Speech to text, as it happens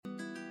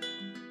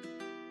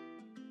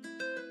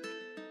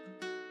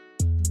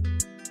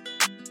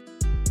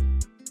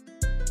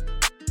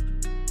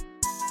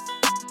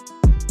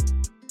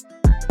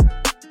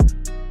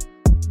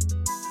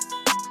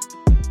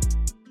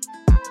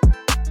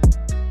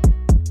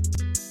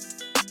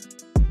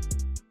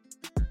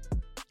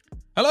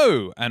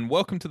Hello, and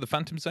welcome to the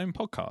Phantom Zone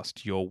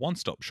podcast, your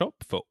one-stop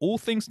shop for all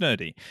things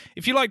nerdy.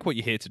 If you like what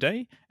you hear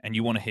today and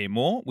you want to hear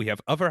more, we have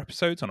other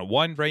episodes on a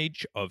wide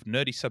range of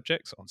nerdy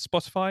subjects on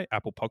Spotify,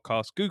 Apple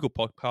Podcasts, Google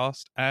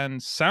Podcasts,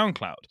 and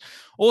SoundCloud.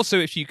 Also,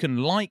 if you can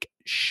like,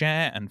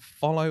 share, and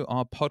follow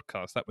our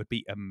podcast, that would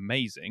be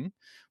amazing.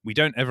 We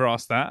don't ever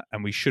ask that,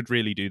 and we should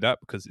really do that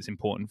because it's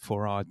important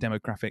for our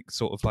demographic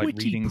sort of like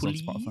readings on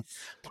Spotify.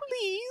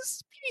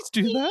 Please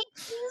do that.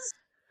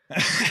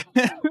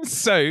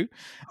 So,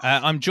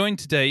 I'm joined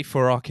today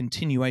for our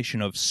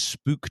continuation of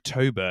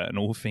Spooktober and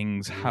all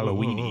things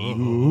Halloweeny.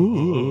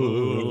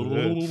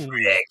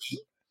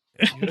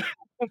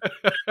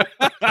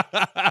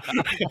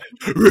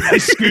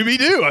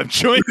 Scooby-Doo,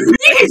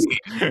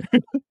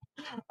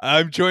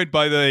 I'm joined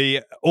by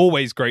the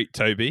always great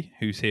Toby,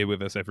 who's here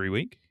with us every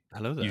week.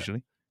 Hello there.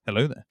 Usually.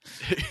 Hello there.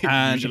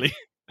 And Usually.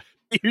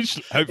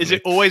 Hopefully. Is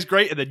it always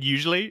great and then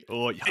usually?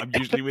 Or I'm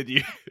usually with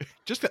you?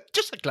 Just a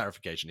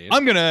clarification here.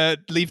 I'm going to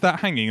leave that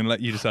hanging and let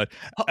you decide.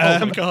 Oh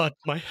my God.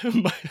 My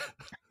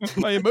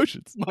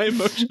emotions. My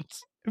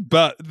emotions.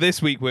 But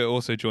this week we're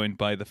also joined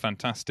by the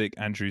fantastic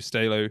Andrew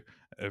Stalo,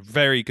 a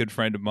very good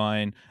friend of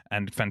mine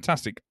and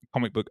fantastic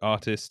comic book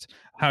artist.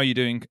 How are you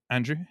doing,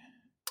 Andrew?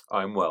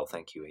 I'm well,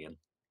 thank you, Ian.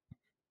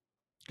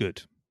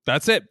 Good.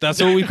 That's it. That's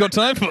all we've got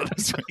time for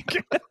this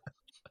week.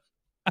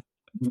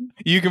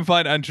 You can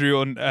find Andrew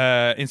on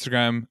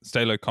Instagram,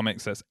 Stalo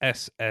Comics. That's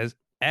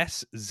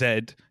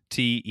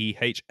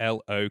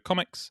SZTEHLO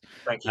Comics.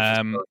 Thank you for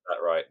spelling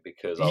that right,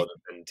 because I would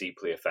have been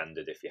deeply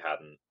offended if you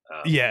hadn't.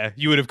 Yeah,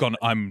 you would have gone,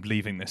 I'm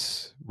leaving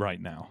this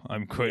right now.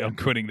 I'm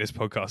quitting this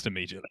podcast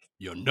immediately.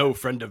 You're no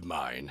friend of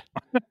mine.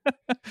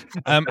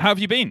 How have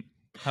you been?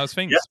 How's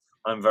things? Yeah,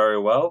 I'm very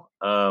well.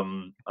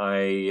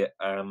 I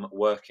am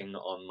working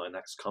on my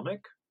next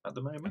comic at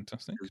the moment.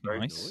 Fantastic. Very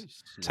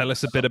Nice. Tell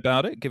us a bit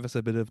about it. Give us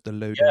a bit of the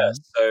lowdown. Yeah,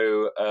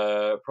 so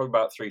probably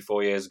about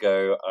 3-4 years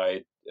ago,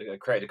 I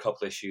created a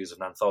couple issues of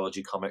an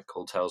anthology comic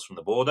called Tales from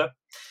the Border,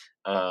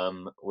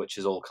 which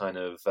is all kind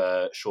of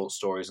short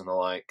stories and the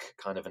like,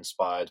 kind of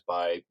inspired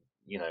by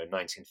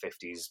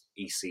 1950s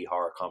EC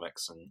horror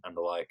comics and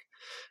the like.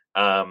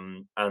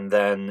 And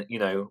then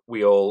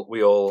we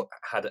all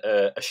had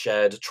a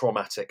shared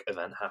traumatic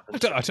event happen. I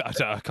don't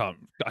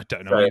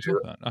know what you're talking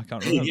about. I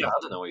can't remember. Yeah, I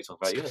don't know what you're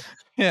talking about either.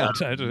 Yeah,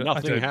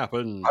 nothing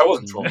happened. I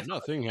wasn't traumatized.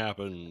 Nothing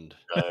happened.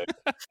 No.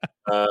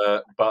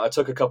 But I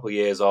took a couple of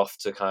years off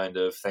to kind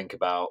of think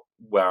about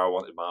where I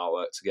wanted my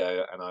artwork to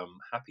go, and I'm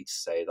happy to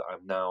say that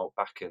I'm now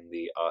back in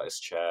the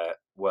artist chair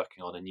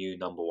working on a new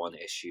 #1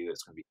 issue.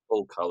 It's going to be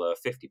full color,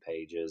 50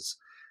 pages.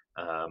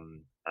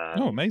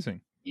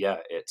 Amazing. Yeah,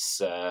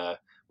 it's we're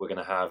going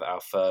to have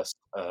our first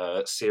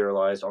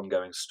serialized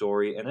ongoing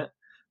story in it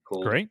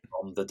called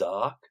From the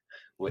Dark,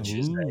 which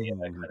is a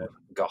kind of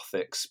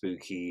gothic,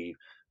 spooky,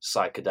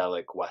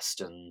 psychedelic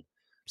Western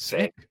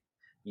thing.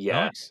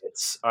 Yeah,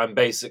 nice. I'm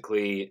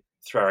basically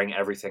throwing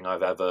everything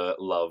I've ever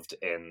loved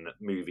in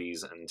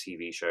movies and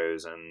TV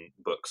shows and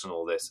books and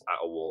all this at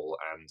a wall,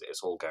 and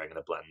it's all going in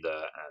a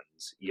blender, and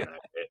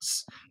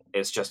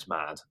it's just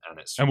mad,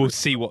 and we'll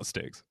see what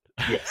sticks.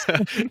 Yes.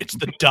 It's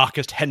the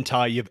darkest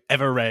hentai you've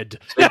ever read.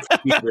 It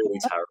could be really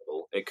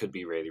terrible. It could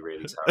be really,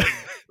 really terrible.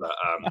 But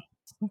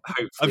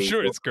hopefully, I'm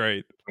sure it's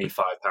great. Me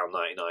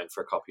 £5.99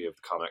 for a copy of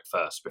the comic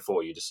first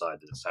before you decide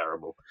that it's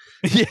terrible.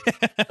 Yeah,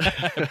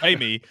 pay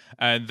me,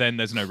 and then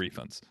there's no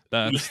refunds.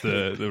 That's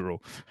the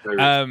rule.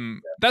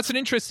 That's an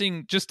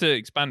interesting. Just to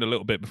expand a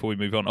little bit before we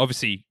move on.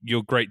 Obviously,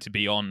 you're great to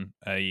be on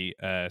a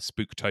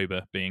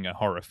Spooktober, being a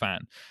horror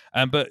fan.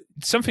 But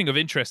something of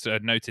interest I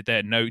noted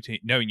there,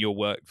 knowing your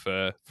work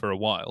for a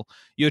while,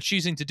 you're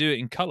choosing to do it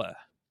in color.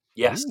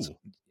 Yes. Ooh.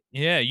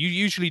 Yeah, you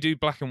usually do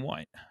black and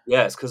white.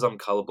 Yeah, it's because I'm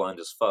colorblind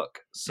as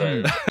fuck.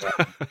 So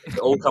it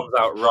all comes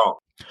out wrong.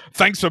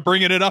 Thanks for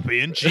bringing it up,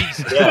 Ian.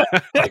 Jesus. Yeah,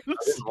 I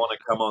didn't want to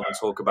come on and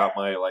talk about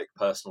my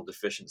personal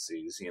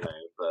deficiencies,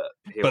 but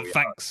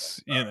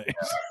thanks. No,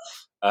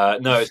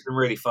 it's been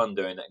really fun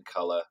doing it in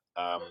color.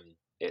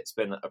 It's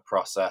been a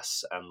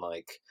process and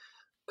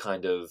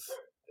kind of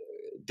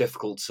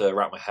difficult to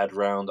wrap my head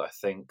around. I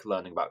think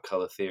learning about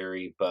color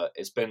theory, but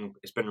it's been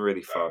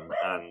really fun,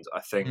 and I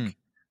think.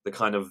 The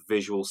kind of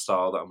visual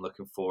style that I'm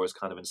looking for is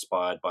kind of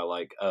inspired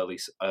by early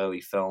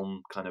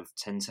film kind of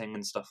tinting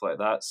and stuff like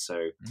that.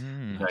 So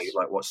you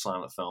watch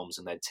silent films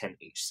and they tint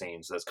each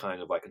scene. So there's kind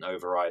of an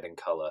overriding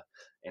color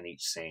in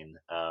each scene.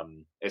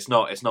 It's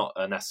not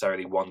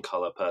necessarily one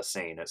color per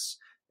scene.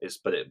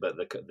 But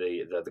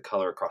the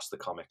color across the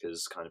comic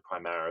is kind of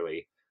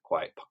primarily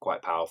quite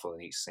powerful in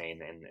each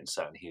scene in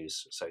certain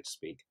hues, so to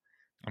speak.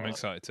 I'm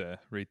excited to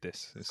read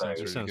this. It sounds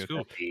really good.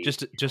 Cool.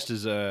 Just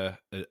as a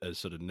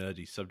sort of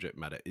nerdy subject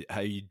matter,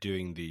 how are you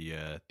doing the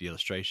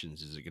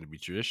illustrations? Is it going to be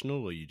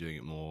traditional, or are you doing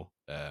it more?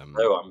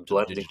 No, I'm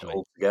blending it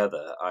all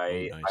together.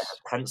 I have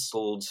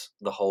penciled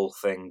the whole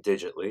thing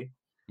digitally.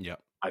 Yeah.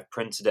 I've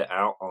printed it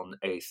out on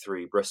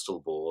A3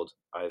 Bristol board.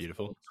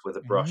 Beautiful. With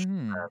a brush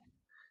and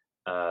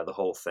the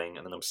whole thing,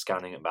 and then I'm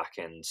scanning it back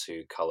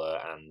into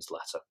color and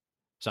letter.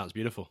 Sounds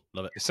beautiful.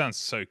 Love it. It sounds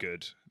so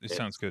good. It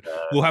sounds good. uh,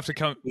 We'll have to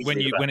come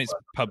easily the when best it's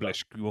work I've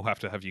published. We'll have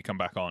to have you come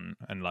back on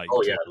and like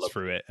Oh, yeah, talk I'd us love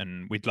through it,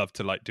 and we'd love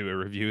to like do a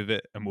review of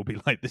it, and we'll be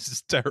like, "This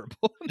is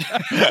terrible."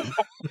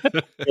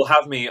 You'll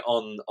have me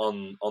on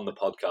the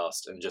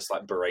podcast and just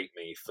like berate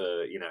me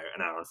for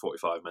an hour and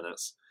 45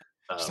 minutes.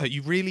 So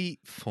you really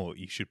thought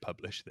you should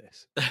publish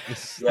this?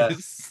 Yeah.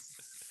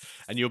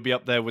 And you'll be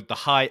up there with the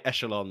high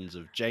echelons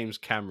of James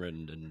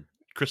Cameron and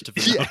Christopher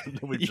Yeah. Nolan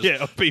that we've just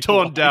Yeah,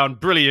 torn down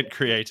brilliant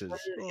creators.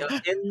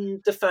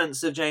 In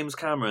defense of James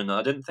Cameron,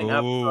 I didn't think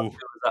Avatar 2 was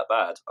that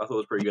bad. I thought it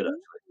was pretty good,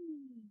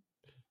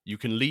 You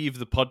can leave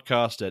the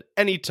podcast at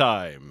any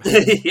time.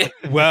 actually. Yeah.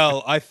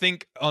 Well, I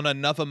think on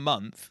another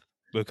month,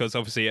 because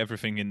obviously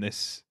everything in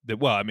this,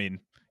 well, I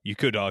mean, you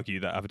could argue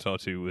that Avatar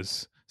 2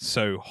 was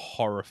so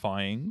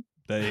horrifying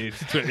that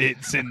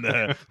it's in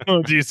the.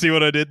 Oh, do you see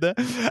what I did there?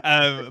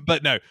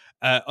 But no,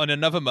 on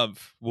another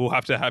month, we'll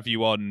have to have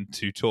you on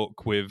to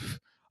talk with.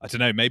 I don't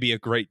know, maybe a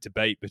great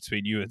debate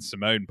between you and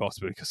Simone,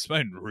 possibly, because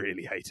Simone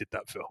really hated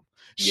that film.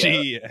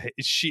 She,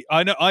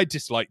 I know, I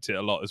disliked it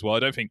a lot as well. I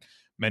don't think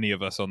many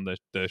of us on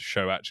the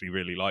show actually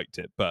really liked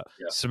it, but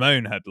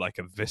Simone had like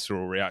a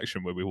visceral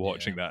reaction when we were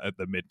watching that at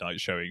the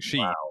midnight showing.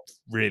 She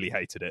really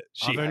hated it.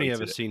 I've only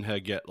ever seen her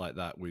get like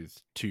that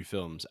with two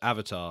films,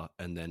 Avatar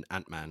and then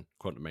Ant-Man,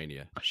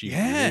 Quantumania. She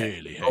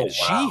really hated it.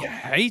 She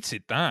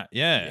hated that,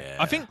 yeah.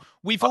 I think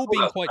we've all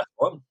been quite...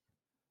 One.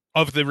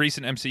 Of the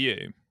recent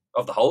MCU?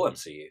 Of the whole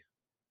MCU.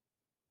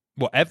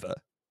 Whatever.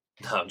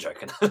 No, I'm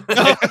joking.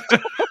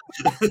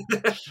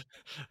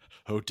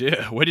 Oh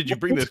dear, where did you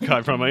bring this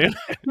guy from, Ian?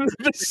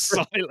 The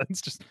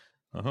silence just...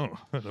 Oh,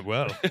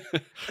 well.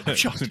 I'm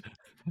shocked.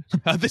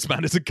 This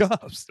man is a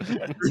gasp.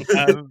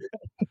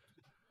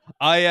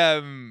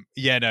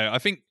 I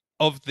think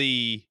of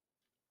the...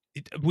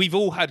 We've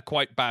all had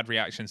quite bad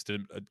reactions to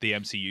the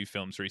MCU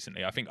films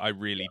recently. I think I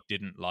really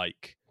didn't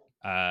like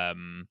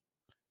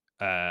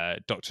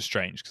Doctor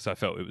Strange because I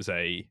felt it was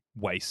a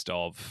waste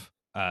of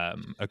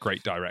a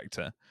great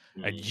director.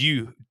 And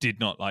you did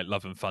not like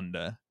Love and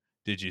Thunder,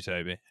 did you,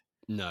 Toby?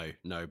 No,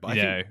 but I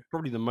think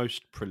probably the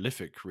most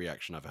prolific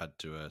reaction I've had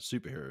to a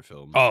superhero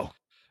film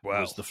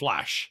was The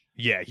Flash.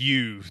 Yeah,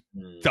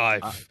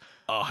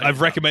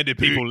 I've recommended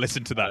people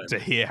listen to that to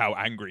hear how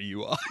angry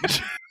you are.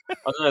 I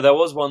don't know, there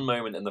was one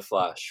moment in The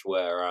Flash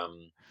where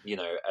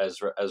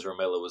Ezra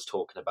Miller was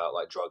talking about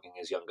like drugging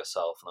his younger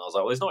self, and I was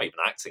like, well, he's not even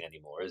acting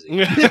anymore, is he?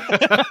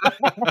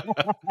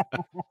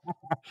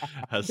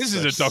 This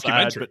is a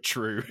documentary, sad, but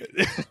true.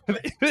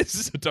 This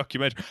is a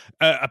documentary.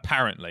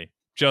 Apparently,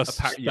 just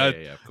of course.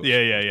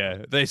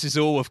 Yeah. This is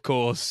all, of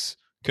course,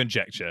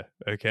 conjecture.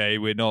 Okay,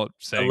 we're not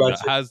saying that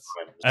has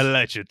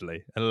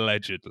allegedly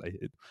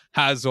it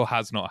has or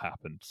has not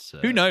happened.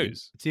 Who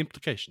knows? It's the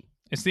implication.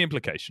 It's the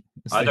implication.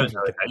 I don't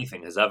know if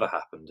anything has ever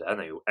happened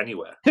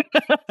anywhere.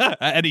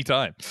 At any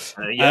time.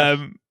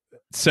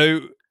 So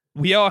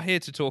we are here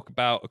to talk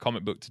about a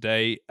comic book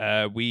today.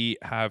 We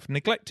have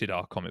neglected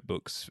our comic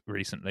books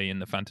recently in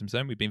the Phantom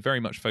Zone. We've been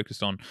very much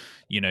focused on,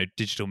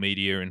 digital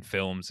media and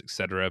films,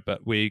 etc.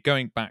 But we're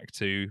going back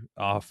to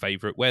our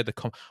favorite, where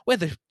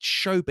the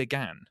show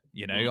began.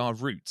 Our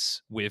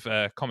roots with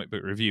a comic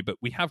book review. But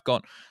we have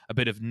got a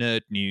bit of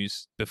nerd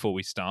news before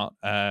we start.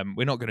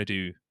 We're not going to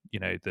do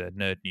the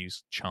nerd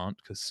news chant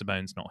because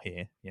Simone's not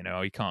here.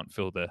 We can't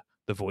fill the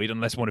void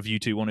unless one of you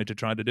two wanted to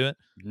try to do it.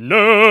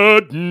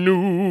 Nerd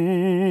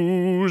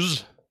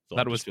news.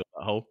 That was that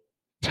whole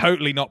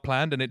totally not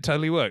planned, and it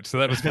totally worked. So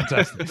that was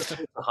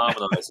fantastic.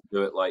 Harmonize and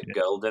do it like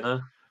girl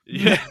dinner.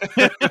 Yeah.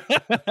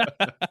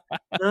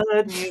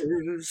 Nerd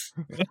news.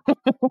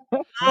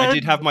 I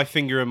did have my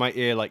finger in my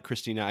ear like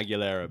Christina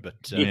Aguilera,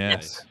 but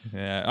yes,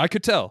 yeah, I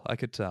could tell.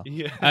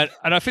 Yeah.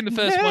 And I think the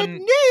first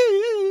one.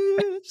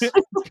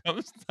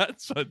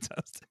 That's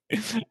fantastic.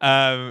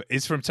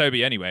 It's from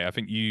Toby anyway. I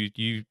think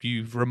you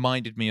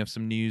reminded me of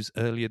some news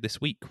earlier this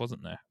week,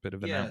 wasn't there? Bit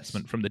of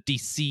announcement from the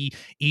DC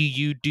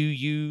EU do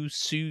you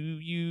sue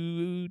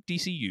you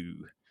DCU.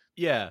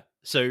 Yeah.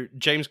 So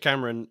James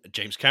Cameron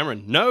has come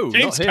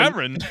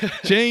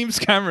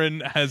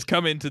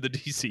into the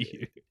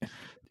DCU.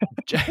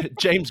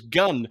 James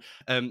Gunn.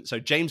 So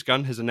James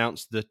Gunn has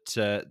announced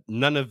that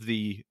none of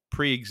the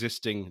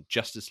pre-existing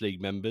Justice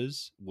League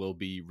members will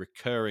be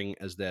recurring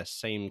as their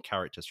same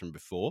characters from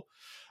before.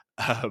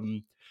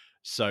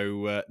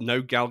 So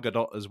no Gal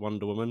Gadot as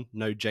Wonder Woman,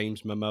 no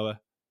Jason Momoa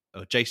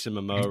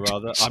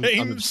rather.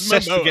 I'm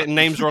obsessed with getting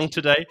names wrong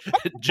today.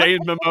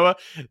 James Momoa.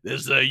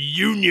 There's a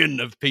union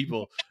of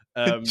people.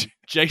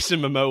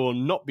 Jason Momoa will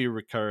not be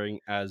recurring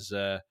as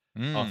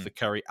Arthur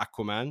Curry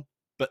Aquaman.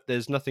 But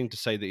there's nothing to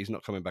say that he's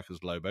not coming back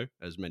as Lobo,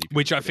 as many people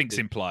which I think's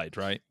implied,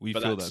 right? We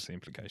feel that's the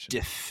implication.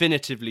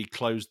 Definitively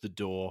closed the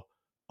door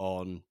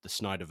on the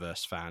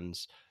Snyderverse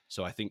fans.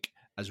 So I think,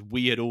 as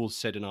we had all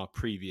said in our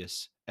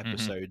previous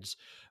episodes,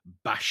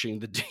 bashing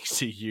the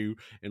DCU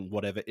in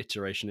whatever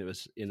iteration it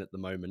was in at the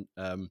moment,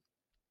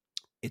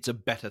 it's a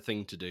better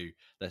thing to do.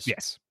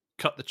 Let's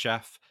cut the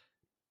chaff.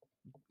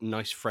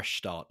 Nice fresh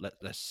start.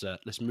 Let's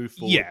move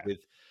forward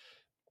with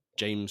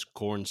James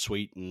Corn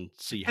Sweet and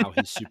see how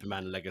his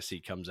Superman legacy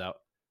comes out.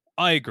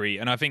 I agree,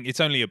 and I think it's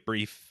only a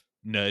brief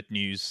nerd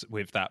news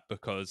with that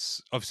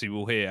because obviously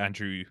we'll hear,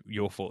 Andrew,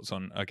 your thoughts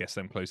on, I guess,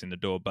 them closing the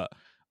door, but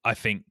I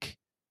think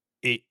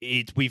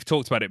we've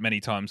talked about it many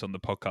times on the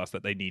podcast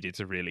that they needed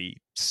to really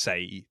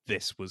say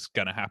this was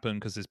going to happen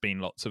because there's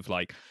been lots of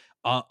like,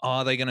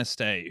 are they going to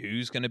stay?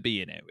 Who's going to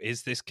be in it?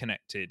 Is this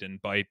connected?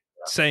 And by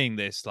saying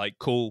this, like,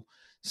 cool,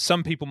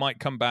 some people might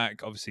come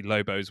back. Obviously,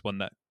 Lobo's one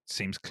that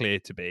seems clear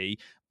to be,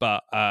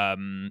 but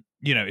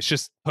it's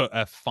just put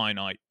a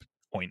finite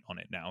point on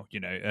it now.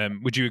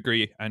 Would you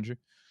agree, Andrew?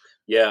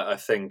 Yeah, I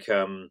think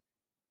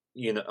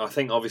I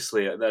think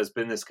obviously there's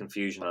been this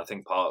confusion. I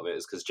think part of it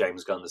is because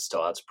James Gunn has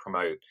still had to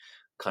promote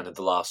kind of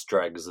the last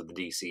dregs of the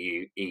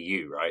DC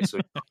EU, right? So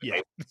yeah,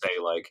 able to say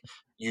like,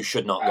 you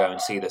should not go and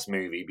see this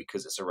movie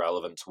because it's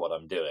irrelevant to what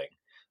I'm doing.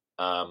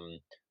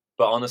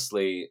 But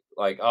honestly,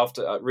 like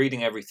after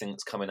reading everything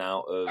that's coming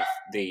out of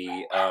the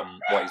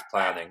what he's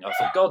planning,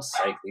 for God's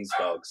sake, these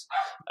dogs.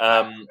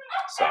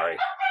 Sorry.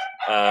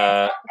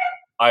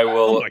 I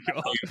will. Oh my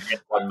God. In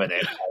 1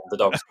 minute. The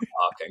dogs are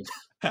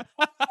barking.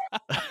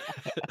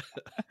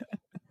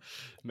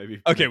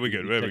 Maybe. Okay, we're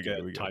good. We're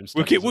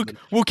good.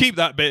 We'll keep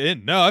that bit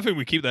in. No, I think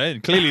we keep that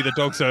in. Clearly, the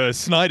dogs are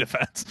Snyder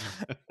fans.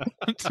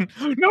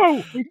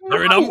 No,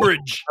 they're in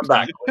Umbridge. I'm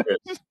back. We're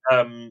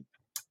good.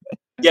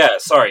 Yeah,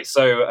 sorry.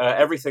 So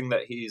everything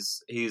that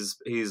he's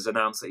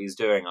announced that he's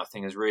doing, I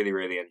think, is really,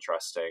 really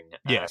interesting.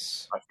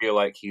 Yes, I feel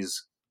like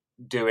he's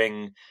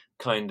doing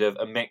kind of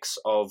a mix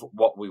of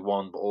what we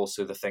want, but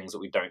also the things that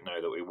we don't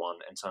know that we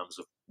want in terms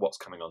of what's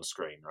coming on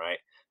screen, right?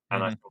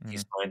 And I think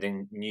he's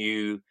finding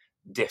new,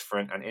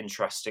 different, and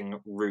interesting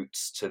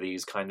routes to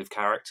these kind of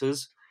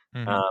characters.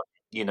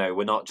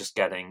 We're not just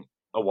getting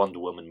a Wonder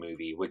Woman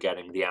movie; we're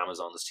getting the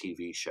Amazon's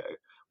TV show.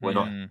 We're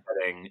not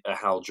getting a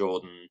Hal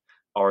Jordan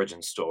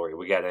origin story.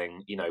 We're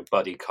getting,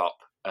 buddy cop,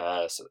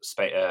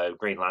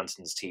 Green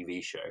Lantern's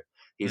TV show.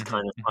 He's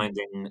kind of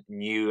finding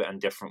new and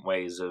different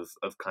ways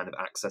of kind of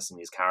accessing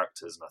these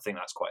characters, and I think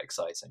that's quite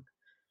exciting.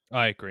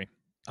 I agree.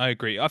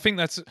 I think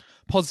that's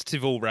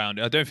positive all round.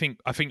 I think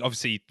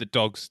obviously the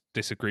dogs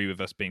disagree with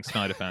us being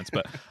Snyder fans,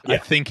 but I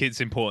think it's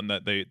important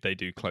that they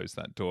do close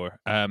that door.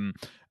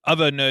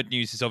 Other nerd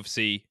news is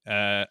obviously,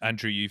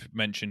 Andrew, you've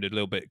mentioned a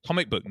little bit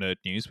comic book nerd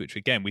news, which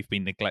again we've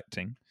been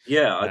neglecting.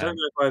 Yeah, I don't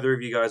know if either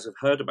of you guys have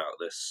heard about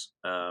this,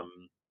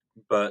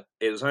 but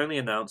it was only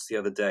announced the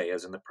other day,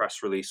 as in the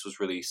press release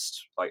was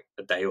released like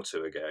a day or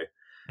two ago.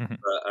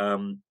 But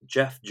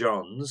Jeff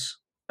Johns,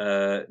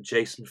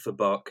 Jason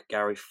Fabok,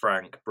 Gary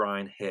Frank,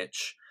 Brian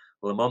Hitch,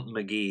 Lamont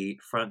McGee,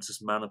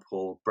 Francis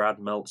Manapul, Brad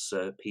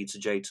Meltzer, Peter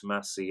J.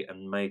 Tomasi,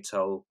 and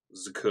Maytel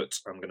Zakut,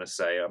 I'm going to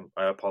say,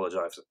 I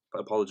apologize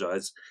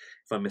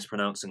if I'm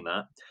mispronouncing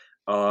that,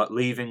 are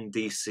leaving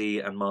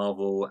DC and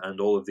Marvel and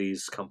all of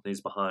these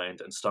companies behind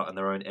and starting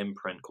their own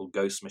imprint called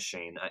Ghost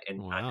Machine at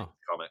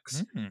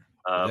Comics.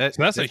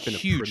 That's a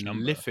huge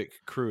prolific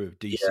crew of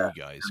DC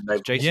guys.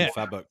 Jason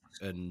Fabok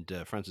and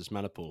Francis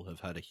Manapul have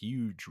had a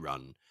huge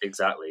run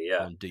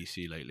on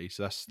DC lately.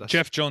 So that's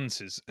Jeff Johns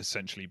has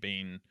essentially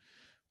been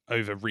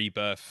over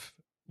Rebirth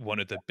one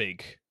of the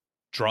big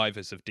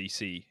drivers of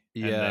DC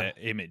and their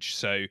image.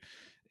 So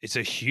it's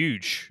a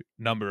huge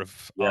number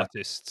of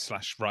artists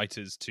 /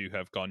 writers to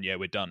have gone,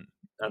 we're done.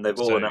 And they've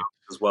all announced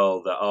as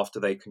well that after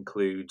they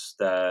conclude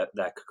their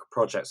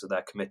projects that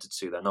they're committed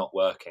to, they're not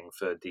working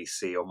for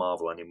DC or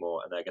Marvel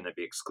anymore, and they're going to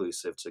be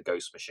exclusive to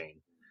Ghost Machine.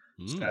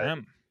 So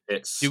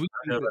do we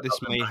think that this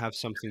may have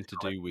something to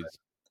do with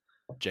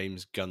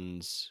James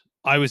Gunn's?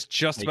 I was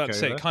just about to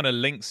say, it kind of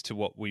links to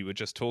what we were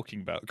just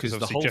talking about, because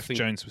obviously Jeff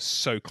Jones was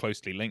so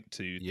closely linked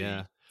to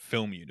the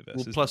film universe.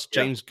 Well, plus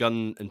James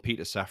Gunn and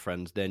Peter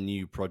Safran's, their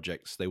new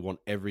projects, they want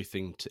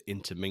everything to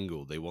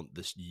intermingle. They want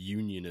this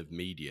union of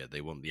media.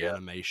 They want the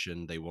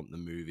animation, they want the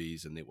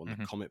movies, and they want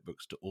the comic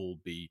books to all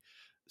be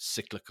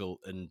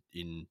cyclical and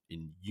in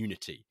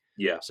unity.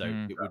 Yeah. So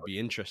it would be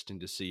interesting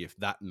to see if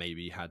that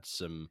maybe had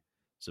some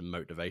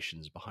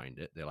motivations behind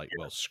it. They're like,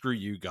 well, screw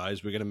you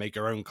guys, we're going to make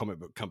our own comic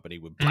book company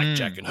with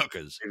blackjack and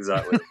hookers.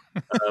 Exactly.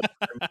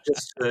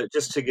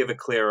 Just to give a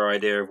clearer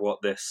idea of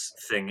what this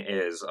thing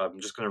is, I'm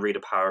just going to read a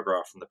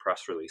paragraph from the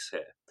press release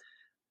here.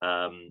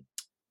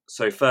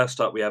 So first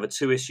up, we have a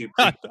 2-issue.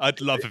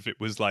 I'd love if it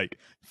was like,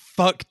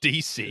 "Fuck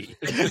DC."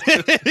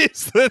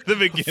 It's the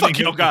beginning. Fuck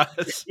your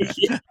guys.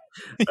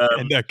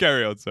 No,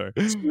 carry on. Sorry.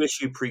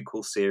 2-issue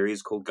prequel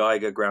series called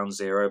Geiger Ground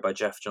Zero by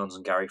Jeff Johns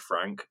and Gary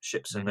Frank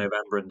ships in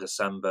November and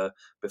December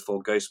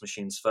before Ghost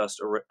Machine's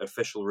first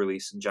official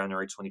release in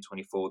January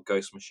 2024.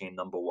 Ghost Machine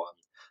 #1,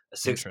 a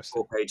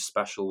 64-page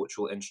special which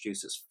will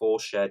introduce its 4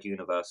 shared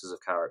universes of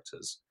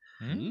characters.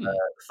 The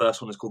first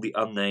one is called The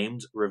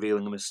Unnamed,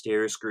 revealing a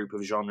mysterious group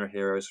of genre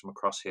heroes from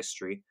across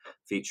history,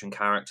 featuring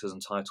characters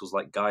and titles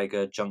like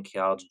Geiger,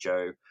 Junkyard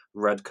Joe,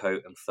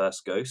 Redcoat, and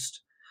First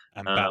Ghost.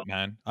 And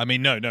Batman. I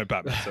mean, no,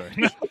 Batman, sorry.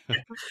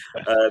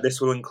 This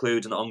will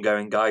include an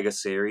ongoing Geiger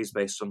series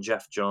based on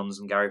Jeff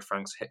Johns and Gary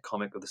Frank's hit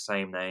comic of the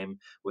same name,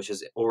 which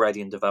is already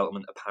in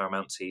development at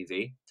Paramount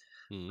TV.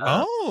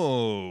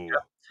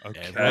 Okay.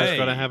 Everyone's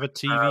got to have a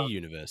TV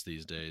universe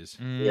these days.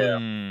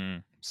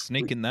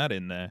 Sneaking that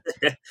in there.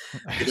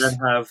 We then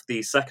have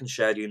the second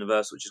shared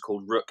universe, which is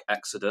called Rook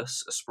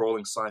Exodus, a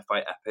sprawling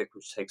sci-fi epic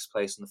which takes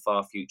place in the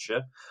far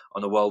future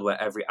on a world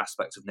where every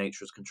aspect of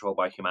nature is controlled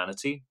by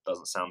humanity.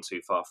 Doesn't sound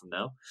too far from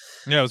now.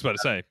 Yeah, I was about to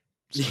say.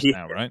 It's just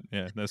now, right?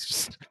 Yeah, that's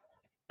just...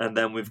 And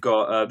then we've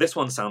got... this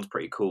one sounds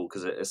pretty cool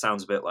because it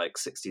sounds a bit like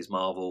 60s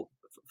Marvel,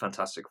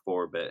 Fantastic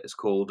Four a bit. It's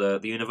called The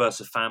Universe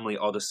of Family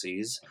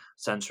Odysseys,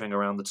 centering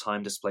around the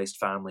time-displaced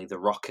family, the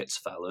Rockets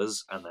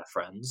fellas, and their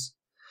friends.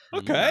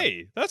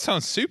 Okay, that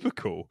sounds super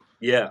cool.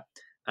 Yeah.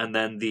 And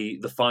then the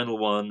final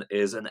one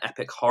is an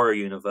epic horror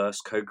universe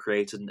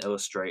co-created and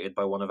illustrated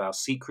by one of our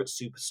secret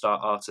superstar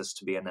artists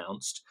to be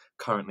announced,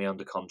 currently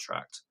under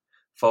contract.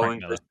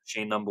 Following Ghost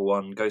Machine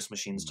 #1, Ghost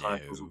Machine's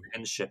titles will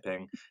begin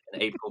shipping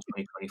in April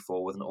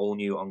 2024 with an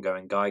all-new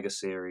ongoing Geiger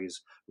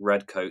series,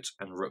 Redcoat,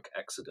 and Rook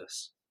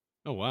Exodus.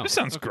 Oh, wow. This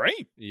sounds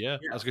great. Yeah.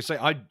 I was going to say,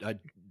 I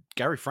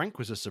Gary Frank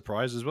was a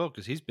surprise as well,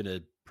 because he's been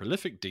a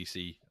prolific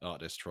DC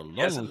artist for a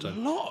long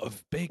time. A lot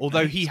of big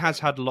Although names, he has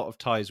had a lot of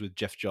ties with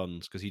Jeff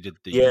Johns, because he did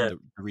the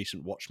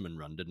recent Watchmen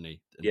run, didn't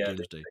he? And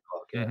Doomsday.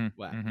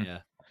 Wow. Yeah.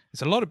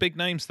 It's a lot of big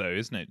names, though,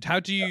 isn't it? How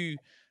do you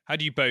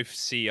both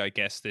see, I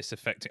guess, this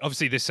affecting?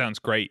 Obviously, this sounds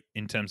great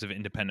in terms of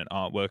independent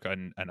artwork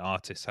and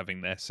artists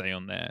having their say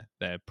on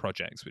their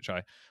projects, which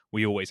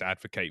we always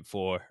advocate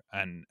for,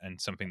 and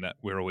something that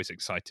we're always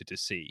excited to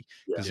see.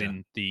 Because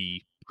in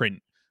the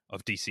print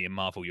of DC and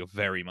Marvel, you're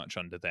very much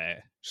under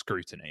their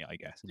scrutiny, I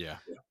guess. Yeah.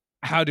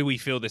 How do we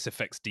feel this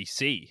affects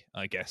DC,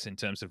 I guess, in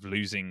terms of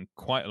losing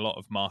quite a lot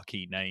of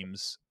marquee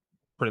names,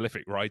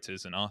 prolific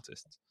writers and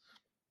artists?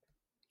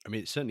 I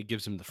mean, it certainly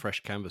gives them the fresh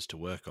canvas to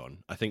work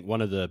on. I think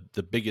one of the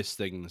biggest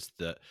things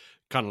that,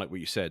 kind of like what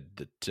you said,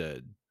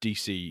 that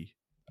DC,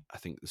 I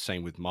think the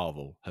same with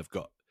Marvel, have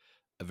got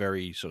a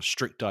very sort of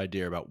strict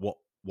idea about what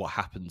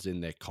happens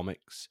in their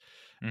comics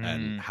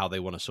and how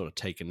they want to sort of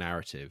take a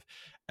narrative.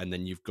 And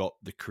then you've got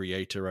the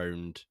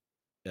creator-owned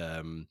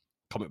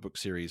comic book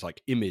series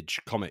like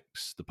Image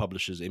Comics, the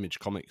publishers Image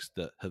Comics,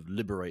 that have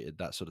liberated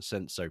that sort of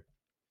sense. So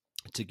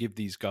to give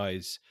these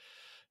guys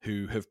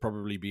who have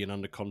probably been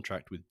under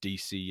contract with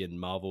DC and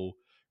Marvel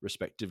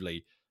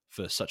respectively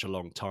for such a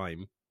long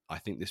time, I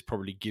think this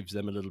probably gives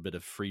them a little bit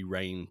of free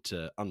rein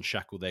to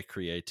unshackle their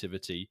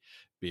creativity,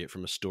 be it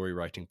from a story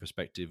writing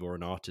perspective or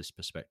an artist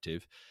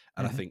perspective.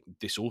 And I think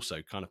this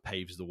also kind of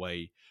paves the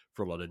way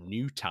for a lot of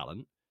new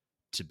talent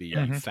to be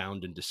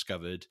found and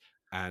discovered,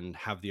 and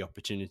have the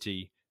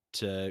opportunity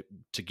to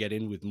get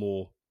in with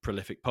more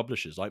prolific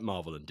publishers like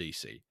Marvel and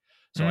DC.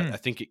 So I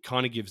think it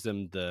kind of gives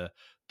them the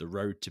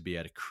road to be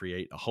able to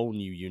create a whole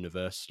new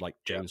universe like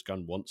James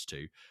Gunn wants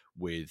to,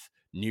 with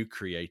new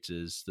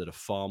creators that are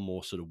far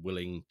more sort of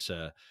willing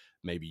to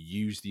maybe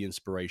use the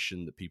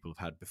inspiration that people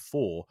have had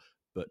before,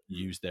 but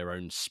use their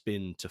own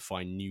spin to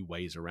find new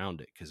ways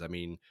around it. Because, I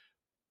mean,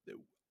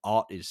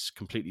 art is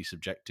completely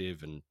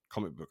subjective, and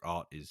comic book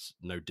art is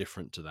no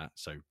different to that.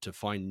 So to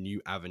find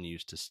new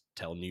avenues to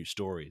tell new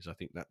stories, I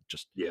think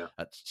that's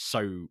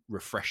so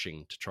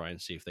refreshing to try and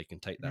see if they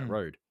can take that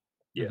road.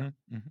 Yeah.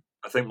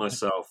 I think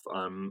myself,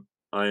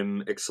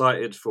 I'm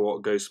excited for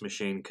what Ghost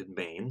Machine could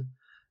mean.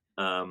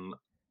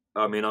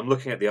 I mean, I'm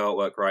looking at the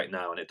artwork right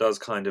now, and it does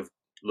kind of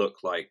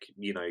look like,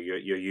 you know,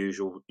 your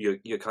usual,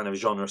 your kind of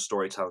genre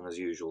storytelling as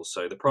usual.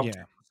 So the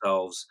properties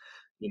themselves,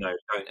 you know,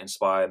 don't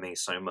inspire me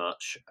so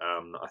much.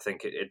 I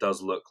think it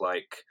does look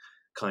like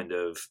kind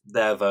of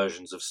their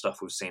versions of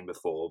stuff we've seen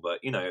before, but,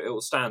 you know, it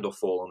will stand or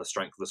fall on the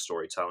strength of the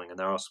storytelling, and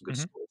there are some good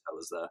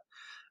storytellers there.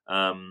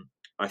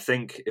 I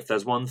think if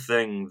there's one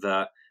thing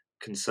that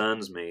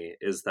concerns me,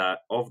 is that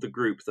of the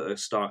group that are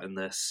starting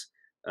this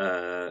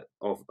this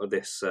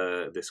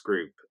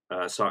group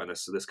starting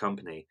this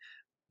company,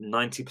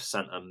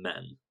 90% are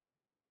men.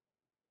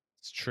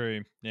 It's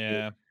true.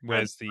 Yeah.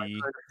 Where's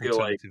the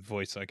alternative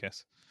voice, I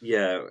guess?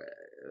 Yeah.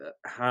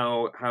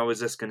 How is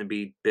this going to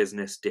be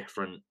business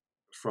different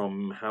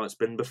from how it's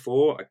been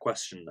before? I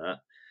question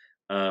that.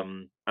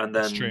 And then,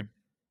 that's true.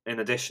 In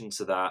addition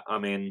to that, I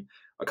mean,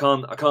 I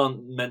can't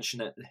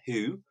mention it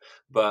who,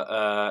 but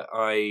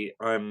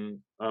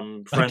I'm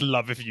I'd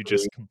love if you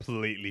just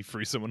completely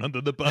threw someone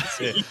under the bus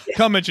here.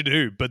 Can't mention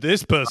who, but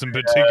this person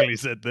particularly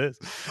said this.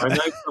 I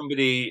know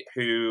somebody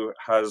who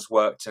has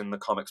worked in the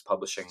comics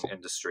publishing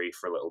industry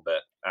for a little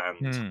bit,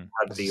 and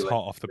had dealings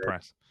hot off the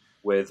press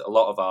with a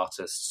lot of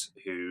artists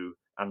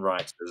and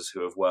writers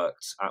who have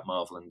worked at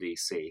Marvel and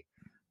DC,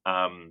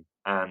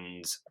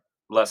 and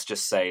let's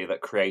just say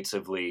that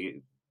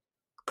creatively,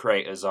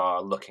 creators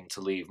are looking to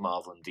leave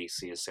Marvel and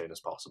DC as soon as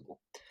possible.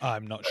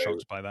 I'm not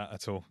shocked by that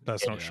at all.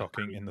 That's not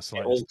shocking in the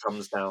slightest. It all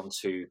comes down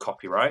to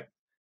copyright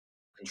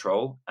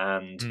control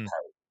and pay,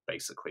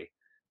 basically.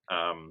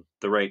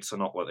 The rates are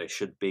not what they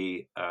should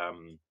be,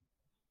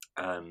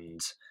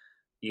 and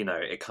you know,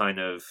 it kind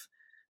of,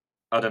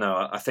 I don't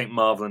know. I think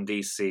Marvel and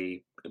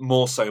DC,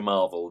 more so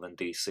Marvel than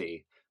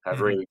DC,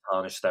 have really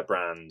tarnished their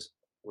brand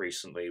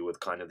recently with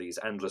kind of these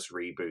endless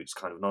reboots,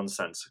 kind of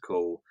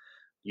nonsensical,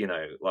 you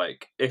know,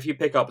 like if you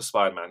pick up a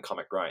Spider-Man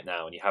comic right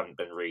now and you haven't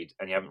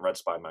read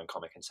Spider-Man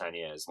comic in 10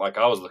 years, like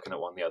I was looking at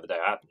one the other day,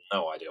 I had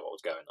no idea what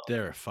was going on.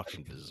 They're a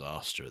fucking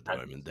disaster at the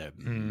moment. They're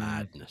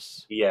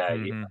madness. Yeah, I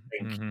Mm-hmm.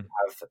 think Mm-hmm. you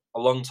have a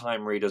long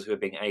time readers who are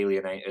being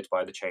alienated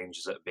by the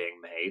changes that are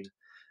being made.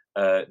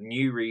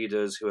 New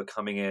readers who are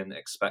coming in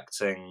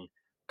expecting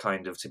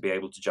kind of to be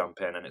able to jump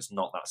in, and it's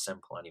not that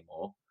simple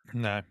anymore.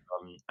 No.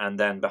 And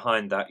then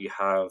behind that, you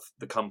have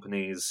the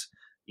companies,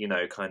 you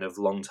know, kind of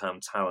long-term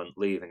talent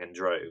leaving in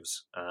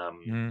droves.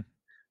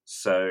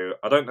 So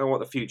I don't know what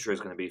the future is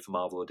going to be for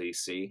Marvel or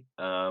DC,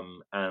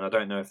 and I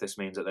don't know if this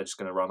means that they're just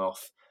going to run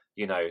off,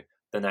 you know,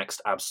 the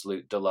next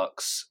absolute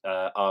deluxe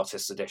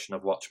artist edition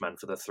of Watchmen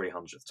for the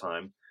 300th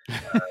time.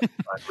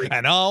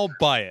 And I'll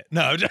buy it.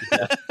 No.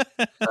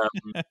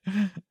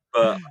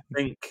 But I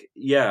think,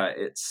 yeah,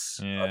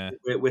 Yeah.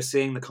 we're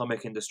seeing the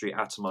comic industry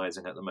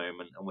atomizing at the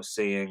moment, and we're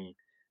seeing,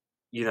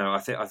 you know, I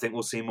think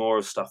we'll see more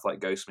of stuff like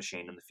Ghost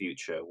Machine in the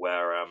future,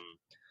 where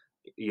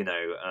you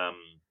know,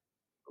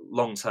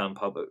 long-term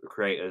public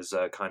creators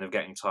are kind of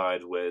getting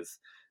tired with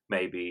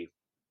maybe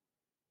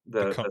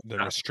the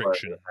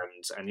restriction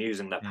and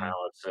using their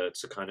power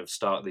to kind of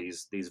start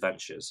these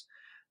ventures.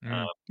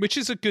 Which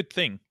is a good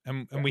thing,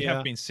 and we Yeah.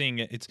 have been seeing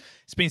it. It's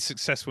been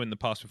successful in the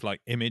past with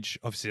like Image.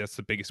 Obviously, that's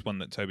the biggest one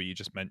that Toby you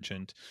just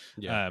mentioned.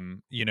 Yeah.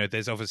 You know,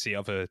 there's obviously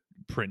other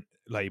print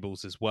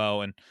labels as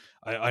well, and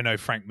I know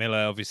Frank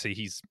Miller. Obviously,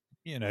 he's,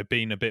 you know,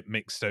 been a bit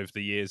mixed over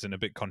the years and a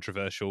bit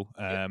controversial.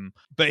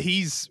 But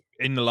he's,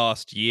 in the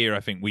last year, I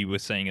think we were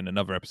saying in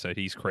another episode,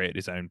 he's created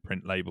his own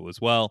print label as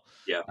well.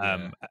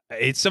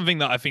 It's something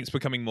that I think is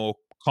becoming more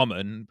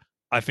common,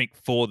 I think,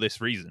 for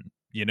this reason.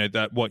 You know,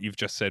 that what you've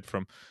just said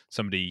from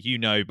somebody you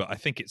know, but I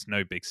think it's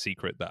no big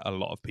secret that a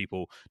lot of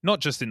people, not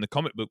just in the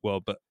comic book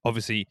world, but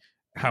obviously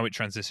how it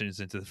transitions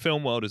into the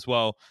film world as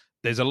well,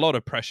 there's a lot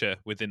of pressure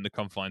within the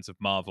confines of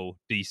Marvel,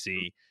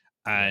 DC,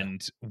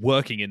 and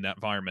working in that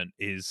environment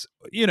is,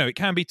 you know, it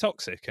can be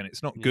toxic, and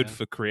it's not good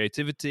for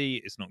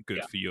creativity, it's not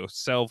good for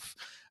yourself.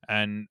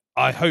 And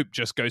I hope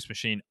just Ghost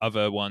Machine,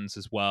 other ones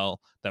as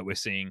well that we're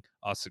seeing,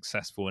 are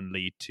successful and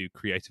lead to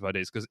creative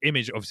ideas. Because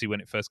Image, obviously,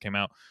 when it first came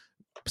out,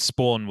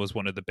 Spawn was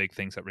one of the big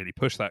things that really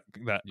pushed that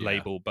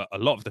label, but a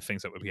lot of the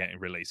things that were getting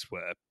released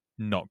were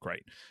not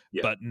great.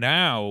 But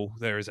now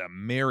there is a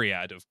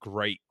myriad of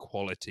great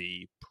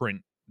quality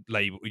print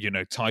label, you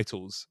know,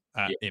 titles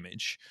at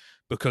Image,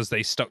 because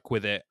they stuck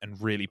with it and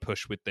really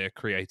pushed with their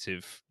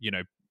creative, you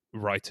know,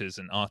 writers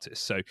and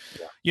artists. So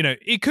you know,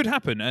 it could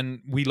happen, and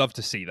we love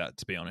to see that,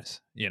 to be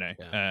honest. You know,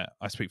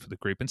 I speak for the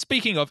group. And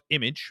speaking of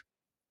Image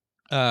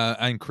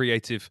and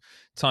creative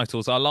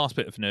titles, our last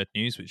bit of nerd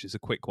news, which is a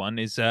quick one,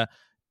 is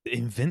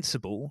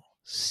Invincible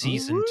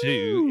season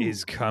 2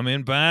 is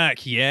coming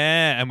back.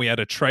 And we had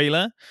a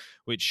trailer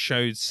which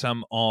showed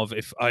some of,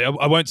 if I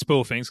won't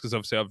spoil things because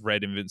obviously I've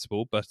read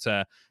Invincible, but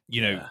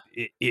you know,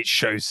 it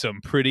shows some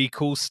pretty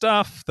cool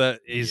stuff that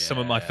is some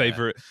of my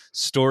favorite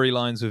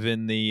storylines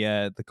within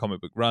the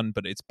comic book run.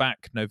 But it's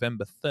back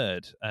November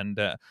 3rd, and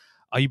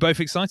are you both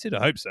excited?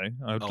 I hope so.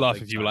 I would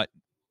laugh if you were like,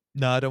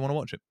 no, I don't want to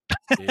watch it.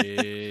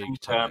 Big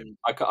time.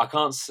 I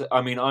can't.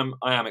 I mean,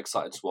 I am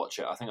excited to watch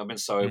it. I think I've been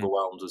so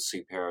overwhelmed with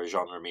superhero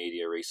genre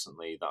media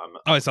recently that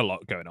it's a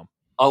lot going on.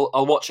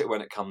 I'll watch it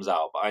when it comes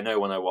out, but I know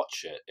when I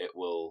watch it,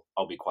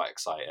 I'll be quite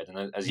excited.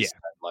 And as you said,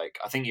 like,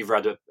 I think you've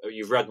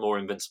read more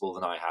Invincible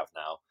than I have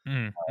now.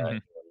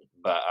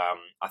 But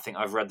I think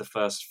I've read the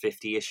first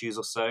 50 issues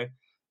or so,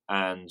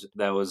 and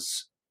there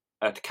was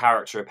a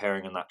character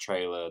appearing in that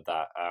trailer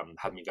that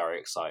had me very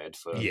excited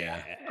for.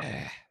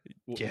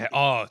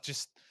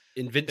 Just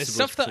Invincible. There's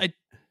stuff that I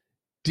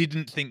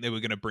didn't think they were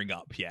going to bring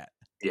up yet,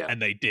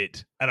 and they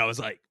did, and I was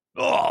like,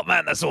 oh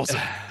man, that's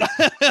awesome.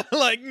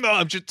 Like, no,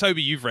 I'm just,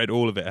 Toby, you've read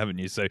all of it, haven't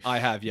you? So I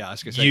have, I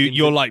was gonna say,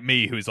 you're like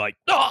me, who's like,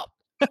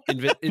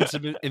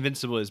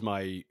 Invincible is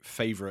my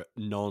favorite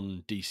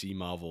non-DC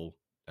Marvel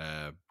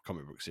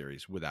comic book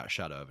series, without a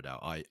shadow of a doubt.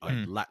 I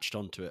latched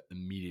onto it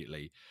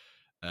immediately.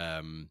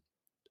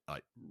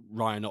 Like,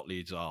 Ryan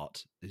Otley's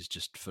art is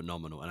just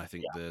phenomenal, and I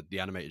think the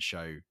animated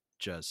show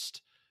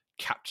just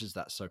captures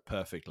that so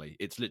perfectly.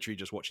 It's literally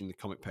just watching the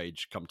comic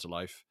page come to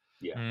life.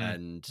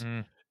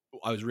 And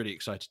I was really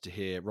excited to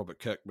hear Robert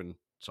Kirkman,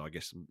 so I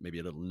guess maybe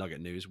a little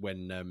nugget news,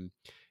 when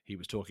he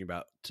was talking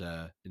about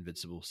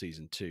Invincible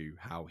season 2,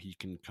 how he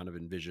can kind of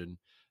envision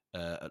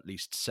at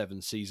least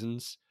 7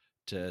 seasons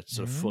to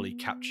sort of fully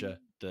capture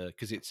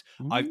because it's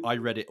I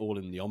read it all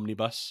in the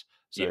omnibus,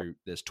 so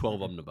there's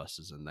 12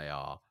 omnibuses, and they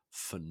are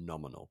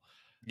phenomenal.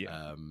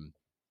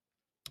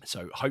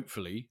 So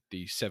hopefully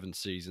the 7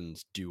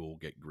 seasons do all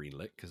get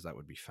greenlit, because that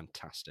would be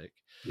fantastic.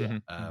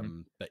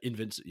 But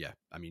Invincible,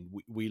 I mean,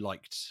 we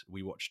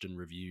watched and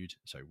reviewed.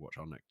 So watch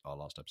our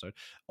last episode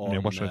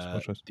on watch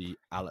the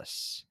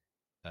Alice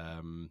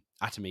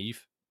Atom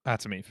Eve.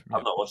 I've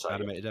not watched that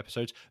animated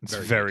episodes. It's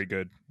very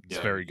good. It's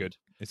very good.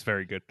 It's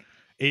very good.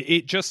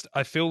 It just,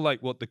 I feel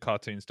like what the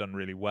cartoon's done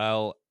really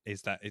well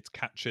is that it's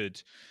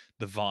captured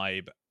the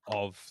vibe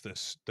of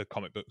the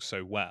comic book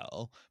so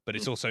well, but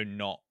it's also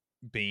not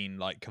been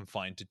like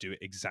confined to do it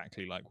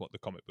exactly like what the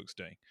comic book's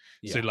doing.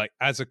 Yeah. So like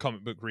as a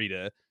comic book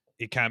reader,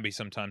 it can be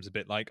sometimes a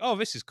bit like, oh,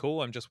 this is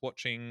cool, I'm just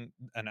watching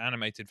an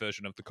animated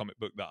version of the comic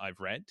book that I've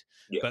read.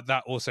 Yeah. But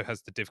that also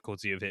has the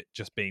difficulty of it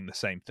just being the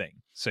same thing.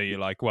 So you're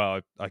like,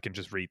 well, I can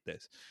just read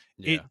this.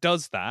 Yeah. It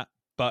does that,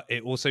 but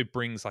it also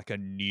brings like a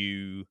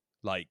new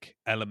like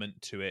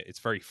element to it. It's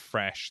very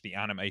fresh. The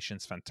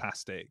animation's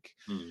fantastic.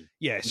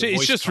 Yeah, so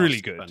it's just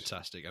really good.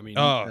 Fantastic. I mean,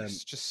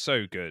 it's just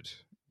so good.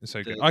 It's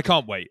so good. I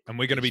can't wait. And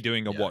we're going to be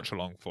doing a watch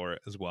along for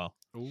it as well.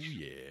 Oh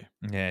yeah.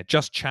 Yeah,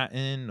 just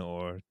chatting,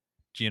 or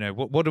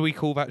what do we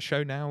call that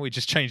show now? We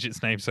just changed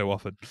its name so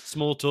often.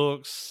 Small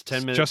talks,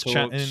 10-minute just talks,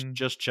 chatting.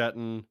 Just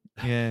chatting.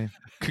 Yeah,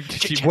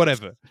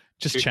 whatever.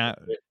 Just chat.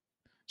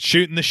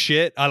 Shooting the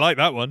shit. I like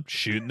that one.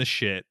 Shooting the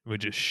shit. We're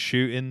just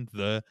shooting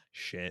the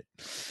shit.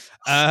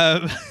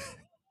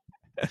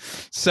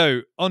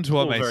 So on to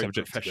our main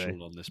subject today.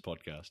 On this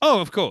podcast. Oh,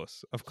 of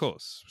course,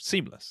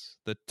 seamless.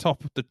 The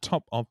top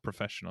of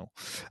professional.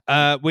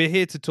 We're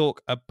here to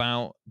talk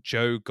about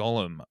Joe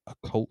Golem,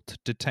 Occult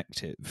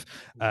Detective,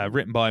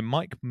 written by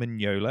Mike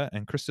Mignola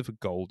and Christopher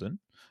Golden.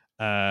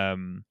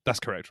 That's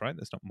correct, right?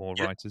 There's not more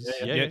writers.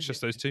 Yeah, it's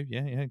just those two.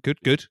 Yeah. Good.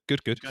 You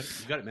got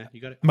it, man.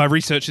 You got it. My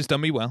research has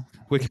done me well.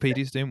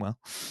 Wikipedia's doing well.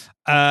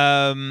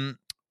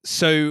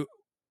 So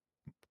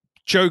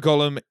Joe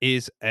Golem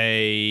is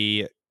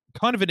a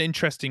kind of an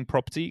interesting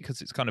property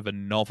because it's kind of a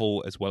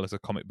novel as well as a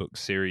comic book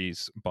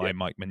series by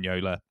Mike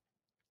Mignola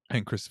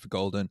and Christopher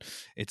Golden.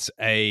 It's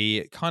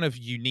a kind of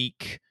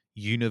unique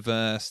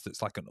universe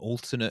that's like an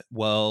alternate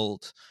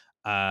world.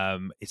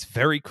 It's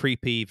very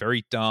creepy,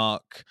 very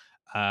dark,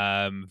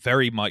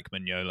 very Mike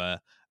Mignola.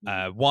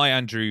 Why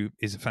Andrew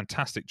is a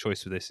fantastic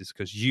choice for this is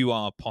because you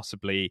are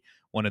possibly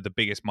one of the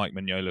biggest Mike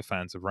Mignola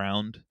fans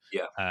around.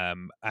 Yeah.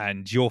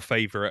 And your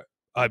favorite,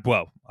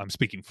 I'm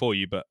speaking for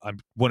you, but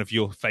one of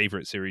your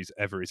favorite series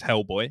ever is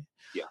Hellboy.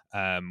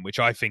 Yeah. Which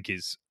I think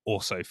is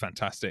also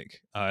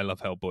fantastic. I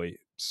love Hellboy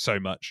so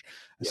much.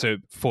 Yeah. So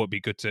thought it'd be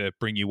good to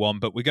bring you on.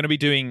 But we're going to be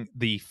doing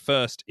the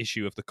first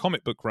issue of the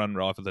comic book run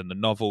rather than the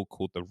novel,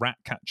 called The Rat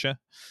Catcher,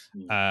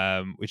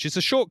 which is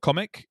a short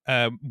comic.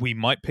 We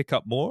might pick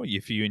up more.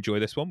 If you enjoy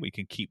this one, we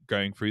can keep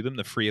going through them,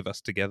 the three of us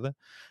together,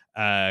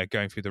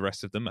 going through the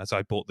rest of them, as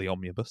I bought the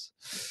omnibus.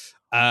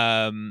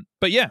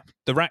 But yeah,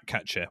 The Rat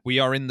Catcher. We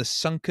are in the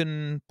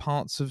sunken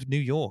parts of New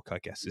York, I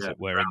guess, as it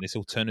were, in this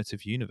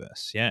alternative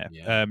universe. Yeah.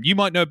 You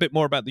might know a bit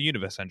more about the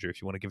universe, Andrew,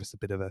 if you want to give us a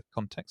bit of a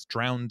context.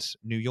 Drowned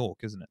New York,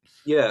 isn't it?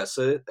 Yeah,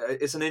 so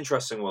it's an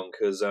interesting one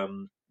because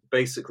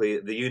basically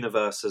the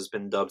universe has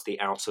been dubbed the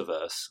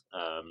Outerverse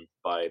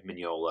by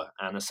Mignola,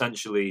 and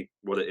essentially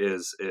what it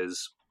is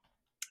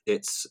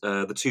it's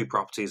the two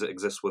properties that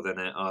exist within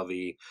it are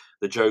the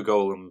Joe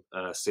Golem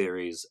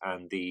series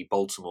and the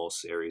Baltimore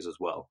series as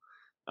well,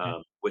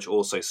 which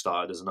also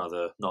started as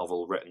another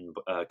novel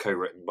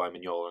co-written by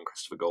Mignola and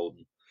Christopher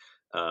Golden.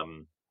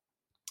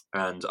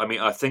 And I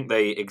mean, I think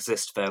they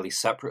exist fairly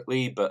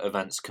separately, but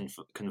events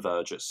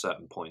converge at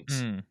certain points.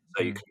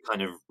 So you can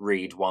kind of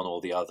read one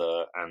or the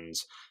other, and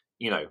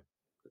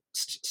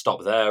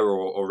stop there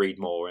or read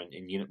more, and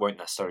you won't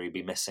necessarily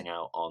be missing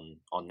out on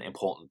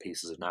important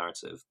pieces of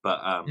narrative.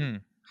 But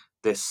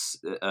this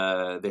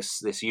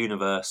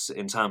universe,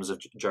 in terms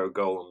of Joe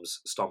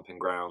Golem's stomping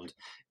ground,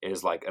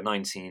 is like a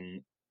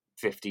 1950s,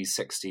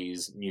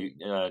 60s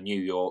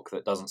New York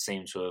that doesn't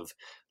seem to have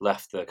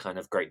left the kind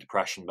of Great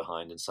Depression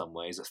behind in some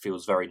ways. It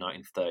feels very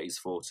 1930s,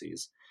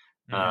 40s.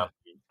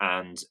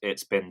 And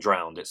it's been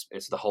drowned.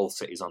 It's the whole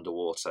city's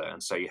underwater,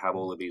 and so you have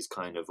all of these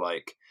kind of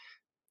like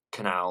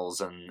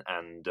canals and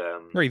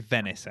very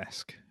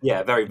Venice-esque.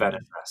 Yeah, very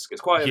Venice-esque. It's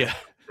quite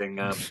interesting,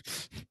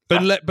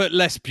 but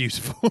less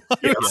beautiful.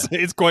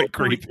 It's quite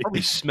creepy.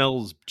 Probably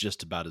smells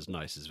just about as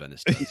nice as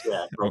Venice does.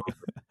 Yeah, probably.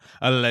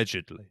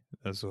 Allegedly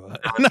as well.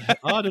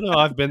 I don't know.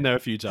 I've been there a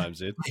few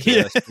times. And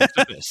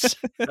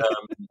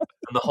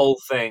the whole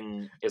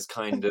thing is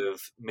kind of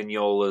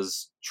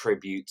Mignola's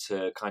tribute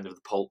to kind of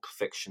the pulp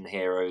fiction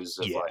heroes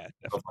of the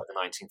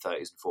 1930s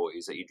and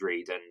 40s that you'd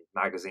read in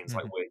magazines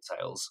like Weird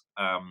Tales.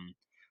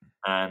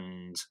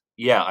 And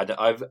yeah,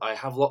 I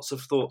have lots of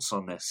thoughts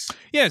on this.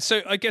 Yeah,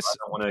 so I guess I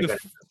don't want to get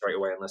into it straight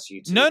away unless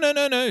you two. No,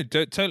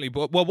 totally.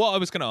 Well, what I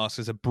was going to ask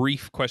is a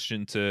brief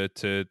question to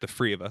the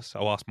three of us.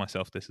 I'll ask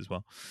myself this as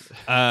well.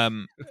 My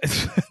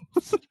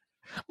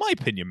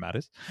opinion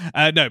matters.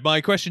 No, my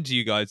question to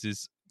you guys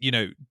is,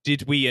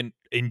 did we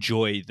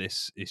enjoy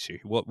this issue?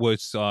 What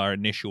was our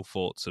initial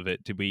thoughts of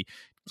it? Did we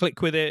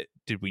click with it?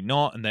 Did we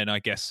not? And then I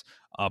guess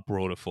our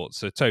broader thoughts.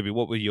 So, Toby,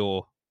 what were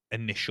your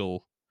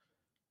initial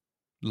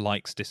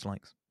likes,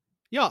 dislikes?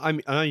 Yeah,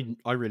 I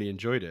really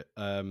enjoyed it.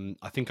 I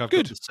think I've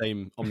got the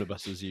same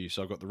omnibus as you,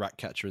 so I've got the Rat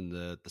Catcher and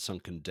the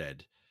Sunken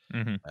Dead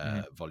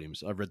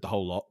volumes. I've read the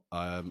whole lot.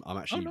 I'm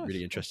actually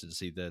really interested to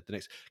see the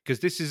next,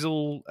 because this is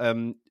all.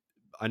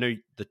 I know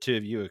the two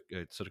of you are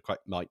sort of quite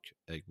Mike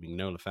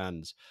Mignola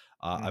fans.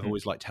 I've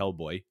always liked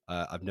Hellboy.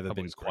 I've never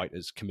been quite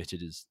as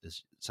committed as it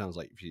sounds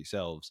like for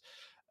yourselves.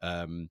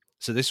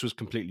 So this was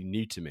completely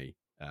new to me.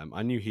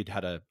 I knew he'd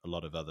had a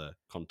lot of other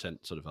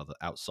content, sort of other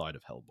outside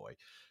of Hellboy.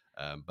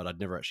 but I'd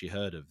never actually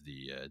heard of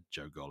the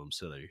Joe Golem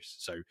series.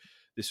 So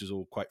this was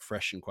all quite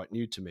fresh and quite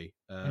new to me.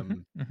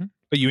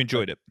 But you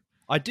enjoyed it.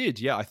 I did,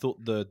 yeah. I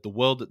thought the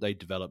world that they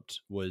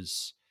developed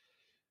was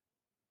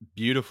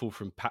beautiful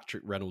from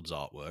Patrick Reynolds'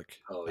 artwork.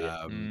 Oh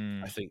yeah.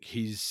 I think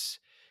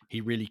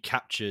he really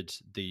captured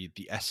the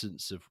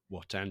essence of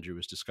what Andrew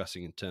was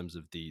discussing in terms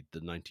of the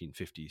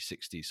 1950s,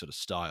 60s sort of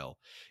style.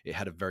 It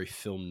had a very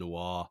film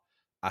noir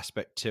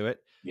aspect to it.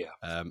 Yeah.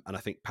 And I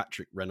think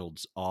Patrick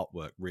Reynolds'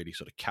 artwork really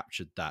sort of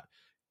captured that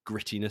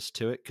grittiness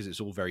to it, because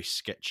it's all very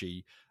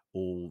sketchy,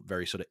 all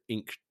very sort of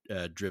ink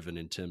driven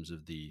in terms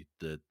of the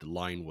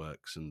line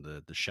works and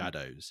the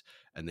shadows.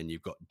 And then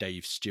you've got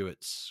Dave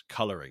Stewart's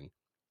coloring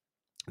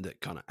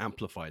that kind of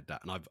amplified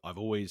that. And I've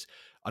always,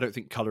 I don't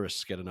think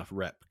colorists get enough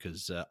rep,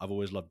 because I've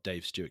always loved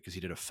Dave Stewart, because he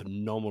did a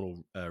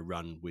phenomenal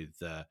run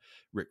with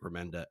Rick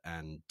Remender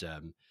and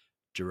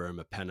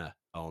Jerome Penna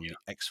on the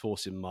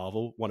X-Force in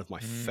Marvel, one of my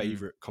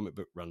favorite comic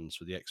book runs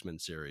for the X-Men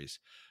series.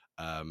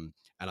 And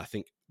I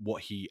think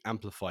what he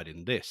amplified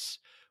in this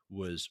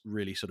was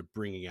really sort of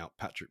bringing out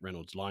Patrick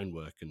Reynolds' line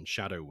work and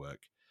shadow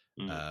work,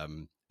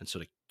 and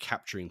sort of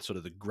capturing sort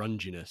of the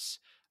grunginess,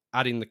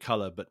 adding the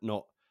color, but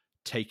not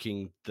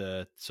taking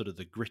the sort of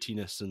the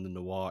grittiness and the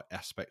noir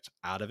aspect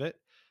out of it.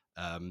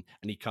 And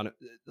he kind of,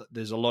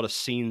 there's a lot of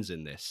scenes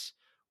in this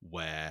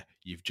where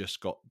you've just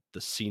got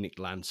the scenic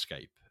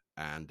landscape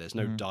and there's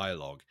no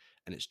dialogue,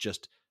 and it's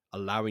just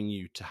allowing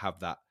you to have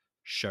that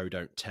show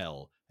don't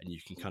tell, and you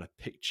can kind of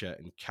picture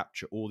and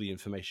capture all the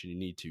information you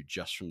need to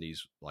just from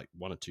these like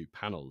 1 or 2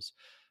 panels.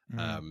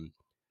 And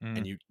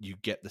you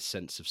get the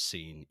sense of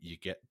scene, you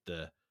get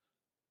the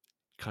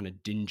kind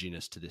of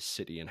dinginess to this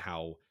city, and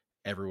how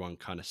everyone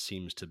kind of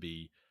seems to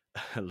be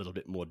a little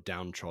bit more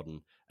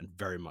downtrodden, and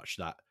very much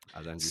that,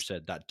 as Andrew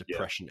said, that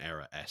Depression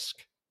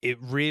era-esque. It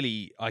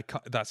really,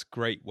 that's a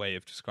great way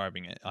of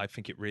describing it. I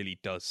think it really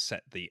does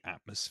set the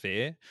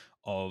atmosphere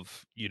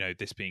of, you know,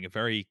 this being a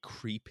very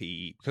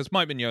creepy, because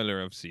Mike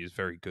Mignola obviously is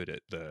very good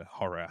at the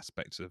horror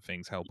aspects of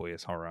things. Hellboy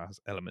has horror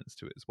elements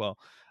to it as well.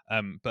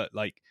 But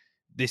like,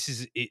 this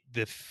is it,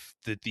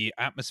 the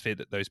atmosphere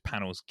that those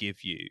panels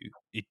give you,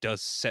 it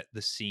does set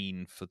the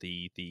scene for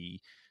the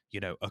you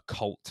know,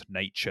 occult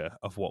nature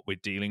of what we're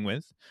dealing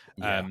with.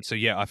 So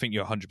yeah, I think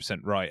you're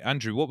 100% right.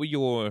 Andrew, what were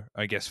your,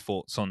 I guess,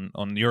 thoughts on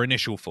your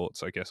initial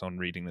thoughts, I guess, on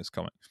reading this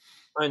comic?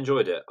 I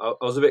enjoyed it. I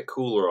was a bit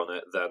cooler on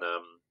it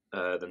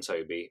than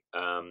Toby.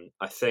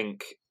 I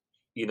think,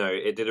 you know,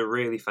 it did a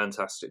really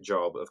fantastic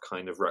job of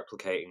kind of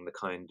replicating the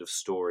kind of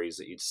stories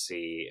that you'd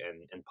see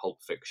in Pulp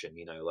Fiction,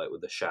 you know, like with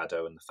the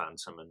Shadow and the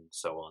Phantom and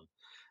so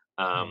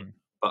on.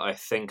 But I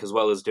think, as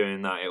well as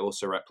doing that, it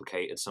also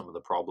replicated some of the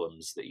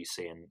problems that you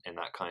see in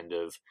that kind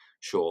of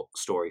short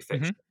story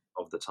fiction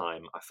of the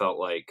time. I felt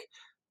like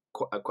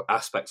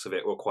aspects of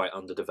it were quite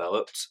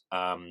underdeveloped,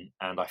 and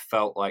I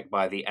felt like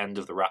by the end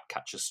of the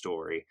Ratcatcher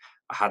story,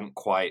 I hadn't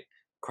quite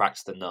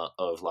cracked the nut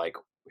of like,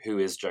 who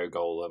is Joe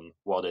Golem?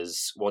 What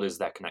is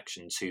their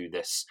connection to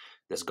this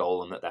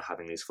Golem that they're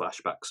having these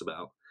flashbacks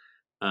about?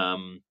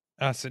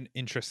 That's an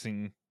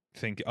interesting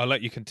thing. I'll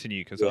let you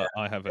continue, because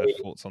I have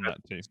thoughts on that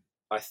too.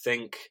 I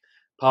think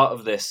part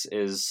of this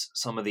is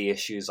some of the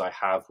issues I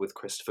have with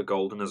Christopher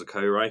Golden as a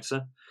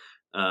co-writer,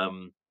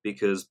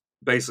 because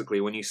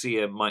basically when you see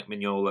a Mike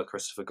Mignola,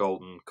 Christopher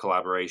Golden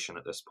collaboration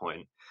at this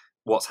point,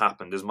 what's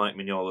happened is Mike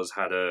Mignola's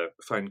had a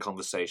phone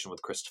conversation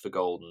with Christopher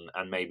Golden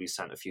and maybe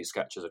sent a few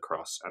sketches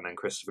across, and then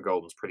Christopher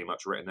Golden's pretty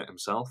much written it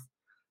himself.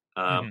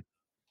 The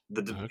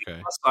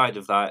side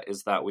of that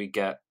is that we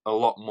get a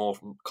lot more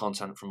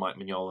content from Mike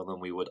Mignola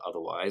than we would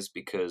otherwise,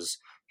 because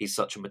he's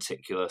such a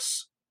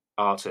meticulous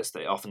artist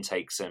that it often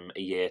takes him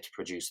a year to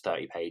produce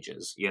 30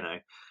 pages. You know,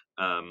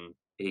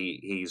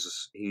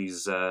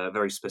 he's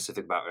very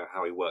specific about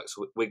how he works.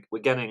 We're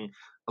getting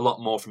a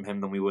lot more from him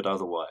than we would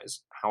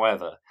otherwise.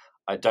 However,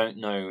 I don't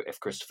know if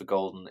Christopher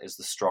Golden is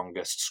the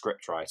strongest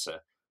scriptwriter.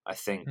 I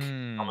think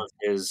some of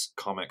his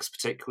comics,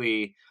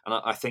 particularly, and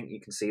I think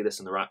you can see this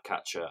in the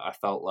Ratcatcher, I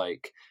felt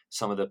like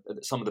some of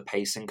the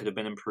pacing could have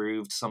been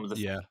improved. Some of the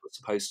things that were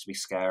supposed to be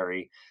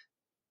scary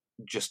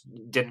just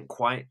didn't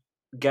quite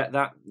get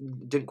that,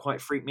 didn't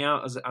quite freak me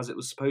out as it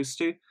was supposed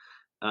to.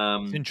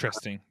 It's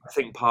interesting. I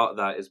think part of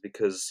that is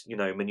because, you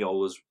know,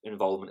 Mignola's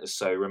involvement is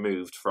so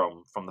removed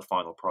from the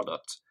final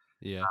product.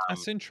 Yeah,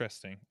 that's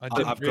interesting. I've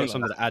got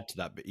something to add to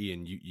that, but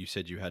Ian, you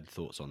said you had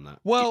thoughts on that.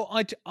 Well,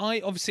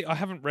 I obviously I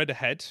haven't read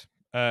ahead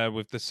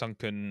with the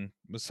Sunken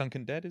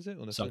Dead, is it?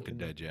 Or the Sunken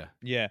Dead, yeah.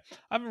 Yeah,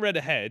 I haven't read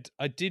ahead.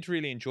 I did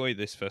really enjoy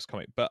this first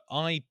comic, but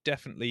I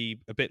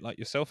definitely, a bit like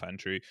yourself,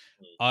 Andrew,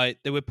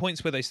 there were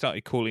points where they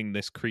started calling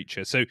this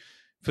creature. So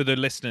for the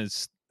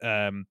listeners,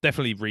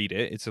 definitely read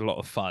it. It's a lot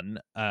of fun.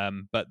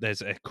 But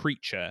there's a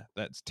creature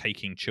that's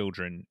taking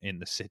children in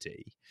the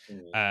city.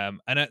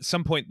 And at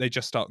some point they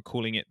just start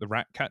calling it the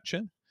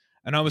Ratcatcher.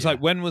 And I was like,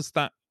 when was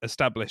that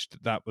established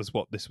that was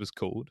what this was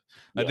called?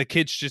 Like the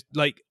kids just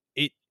like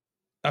it.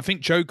 I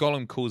think Joe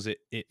Golem calls it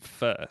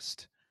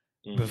first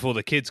before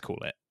the kids call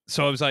it.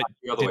 So I was like,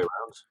 the other way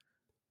around.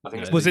 I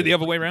think Was it the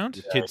other way around?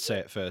 The kids say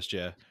it first,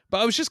 yeah.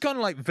 But I was just kind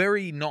of like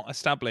very not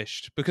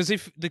established, because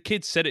if the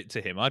kid said it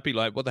to him, I'd be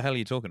like, what the hell are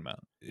you talking about?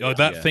 Oh,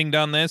 that thing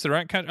down there's the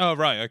rat catcher? Oh,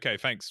 right. Okay.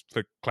 Thanks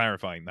for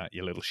clarifying that,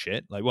 you little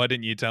shit. Like, why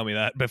didn't you tell me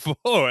that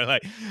before?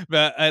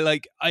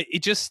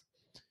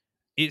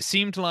 It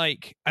seemed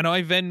like, and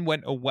I then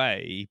went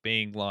away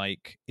being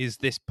like, is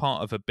this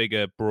part of a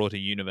bigger, broader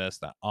universe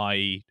that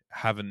I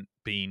haven't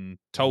been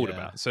told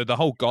about? So the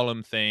whole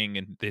Golem thing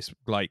and this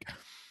like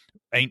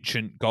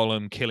ancient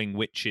Golem killing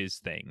witches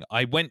thing,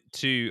 I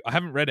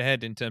haven't read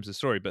ahead in terms of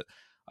story, but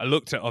I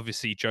looked at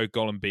obviously Joe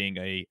Golem being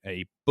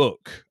a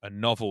book, a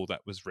novel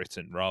that was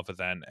written rather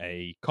than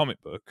a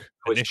comic book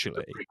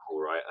initially. Prequel,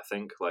 right? I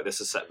think like this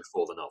is set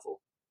before the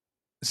novel.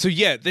 So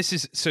yeah,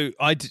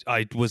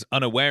 I was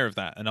unaware of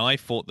that, and I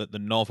thought that the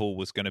novel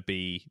was going to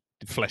be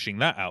fleshing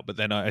that out. But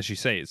then, as you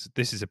say,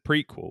 this is a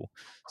prequel.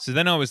 So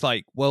then I was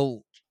like,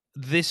 well,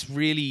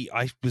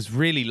 I was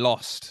really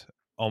lost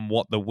on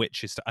what the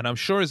witch is, and I'm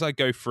sure as I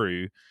go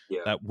through,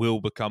 that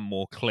will become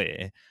more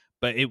clear.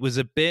 But it was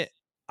a bit.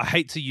 I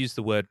hate to use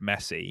the word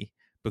messy,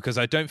 because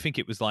I don't think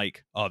it was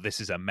like, oh,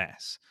 this is a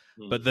mess.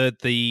 But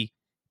the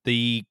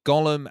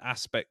Golem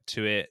aspect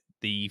to it,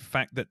 the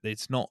fact that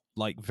it's not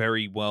like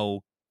very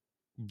well.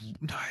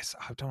 No,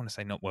 I don't want to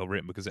say not well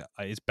written, because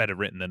it's better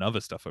written than other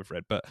stuff I've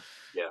read, but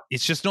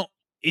it's just not.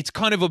 It's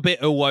kind of a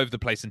bit all over the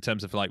place in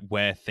terms of like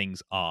where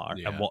things are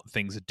and what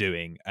things are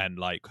doing and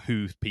like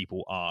who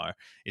people are.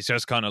 It's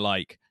just kind of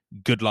like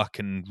good luck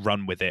and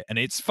run with it, and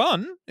it's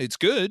fun, it's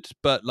good,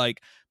 but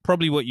like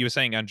probably what you were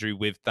saying, Andrew,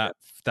 with that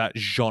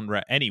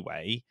genre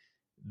anyway.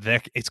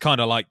 It's kind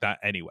of like that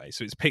anyway,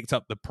 so it's picked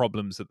up the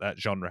problems that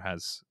genre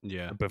has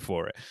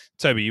before it.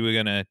 Toby, you were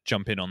going to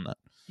jump in on that?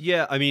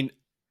 Yeah, I mean,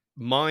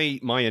 my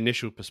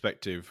initial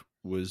perspective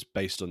was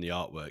based on the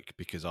artwork,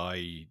 because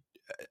I've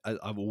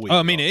always.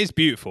 I mean, it is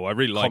beautiful. I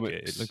really like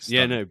it. It looks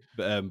stunning.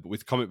 But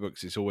with comic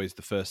books, it's always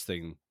the first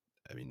thing.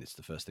 I mean, it's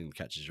the first thing that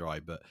catches your eye.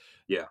 But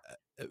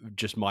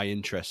just my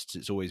interests,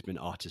 it's always been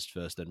artist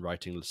first, then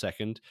writing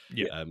second.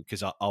 Yeah.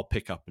 Because I'll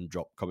pick up and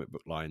drop comic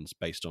book lines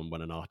based on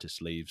when an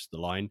artist leaves the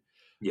line.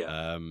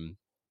 Yeah.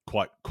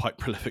 Quite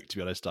prolific, to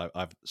be honest.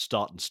 I've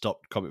started and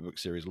stopped comic book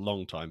series a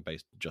long time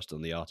based just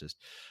on the artist.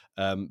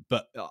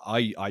 But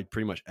I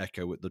pretty much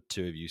echo what the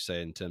two of you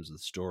say in terms of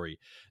the story.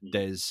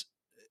 There's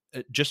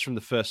just from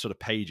the first sort of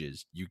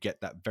pages, you get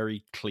that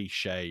very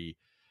cliche.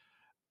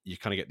 You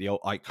kind of get the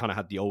old. I kind of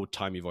had the old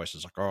timey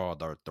voices like, oh,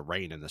 the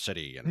rain in the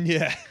city, and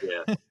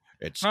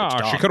it's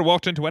she could have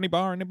walked into any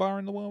bar in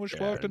the world.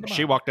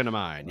 She walked into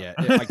mine. Yeah,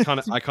 I kind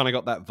of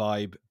got that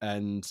vibe,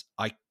 and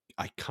I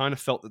kind of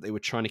felt that they were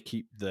trying to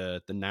keep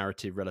the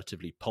narrative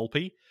relatively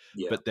pulpy,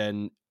 but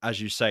then,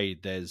 as you say,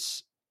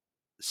 there's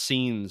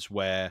scenes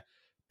where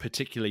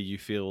particularly you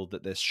feel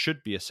that there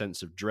should be a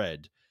sense of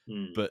dread,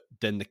 but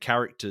then the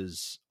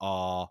characters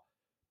are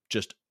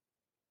just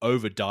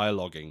over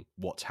dialoguing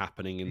what's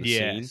happening in the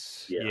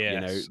scene. You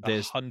know,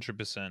 there's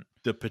 100%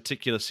 the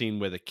particular scene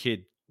where the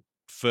kid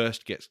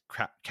first gets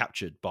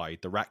captured by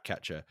the rat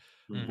catcher,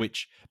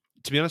 which,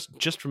 to be honest,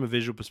 just from a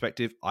visual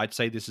perspective, I'd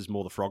say this is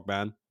more the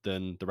Frogman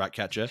than the rat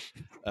catcher.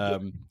 I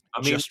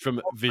mean, just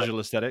from visual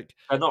aesthetic,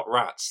 they're not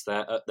rats;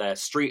 they're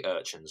street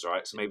urchins,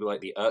 right? So maybe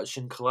like the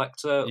urchin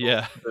collector.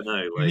 Yeah, I don't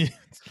know. Like,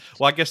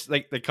 well, I guess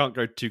they can't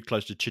go too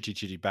close to Chitty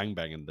Chitty Bang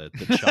Bang and the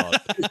child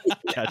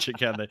catcher,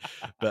 can they?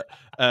 But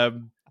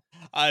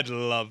I'd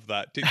love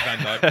that. Dick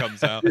Van Dyke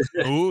comes out.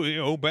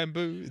 Oh,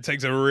 bamboo! It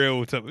takes a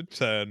real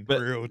turn.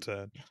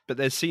 But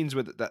there's scenes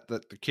where that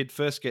the kid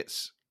first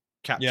gets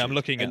captured. Yeah, I'm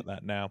looking at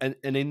that now. And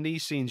in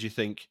these scenes, you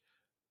think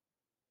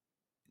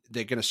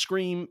they're going to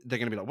scream. They're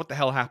going to be like, "What the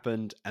hell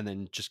happened?" And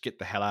then just get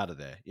the hell out of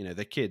there. You know,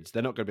 they're kids.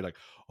 They're not going to be like,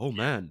 "Oh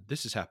man,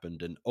 this has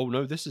happened," and "Oh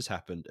no, this has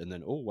happened," and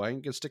then "Oh, I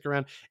ain't going to stick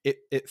around."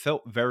 It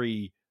felt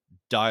very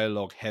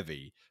dialogue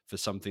heavy for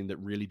something that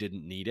really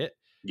didn't need it.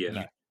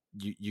 Yeah,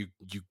 you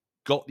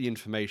got the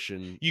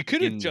information. You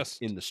could have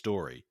just in the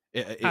story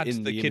had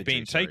in the kid imagery,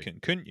 being taken,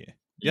 couldn't you?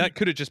 Yeah, it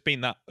could have just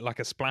been that, like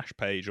a splash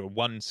page or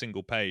one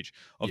single page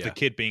of the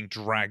kid being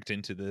dragged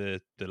into the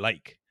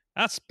lake.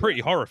 That's pretty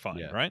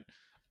horrifying, right?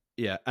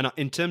 Yeah, and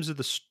in terms of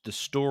the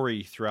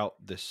story throughout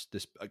this,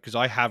 because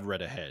I have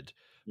read ahead,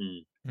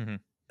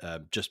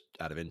 just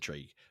out of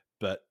intrigue,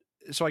 but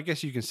so I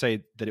guess you can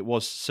say that it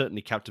was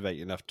certainly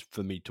captivating enough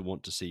for me to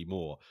want to see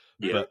more.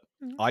 Yeah.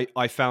 But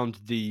I found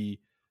the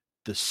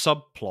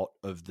subplot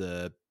of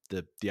the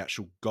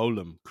actual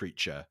golem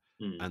creature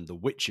and the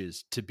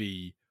witches to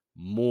be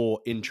more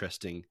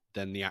interesting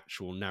than the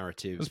actual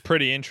narrative. It was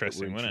pretty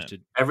interesting, wasn't it?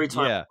 Every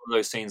time one of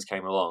those scenes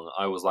came along,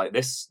 I was like,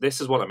 "This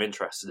is what I'm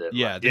interested in."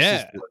 Yeah,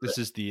 this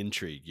is the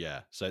intrigue.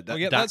 Yeah, so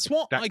that's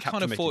what I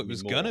kind of thought it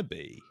was gonna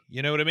be.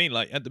 You know what I mean?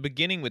 Like at the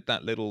beginning with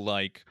that little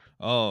like,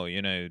 oh,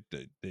 you know,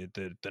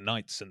 the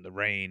nights and the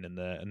rain and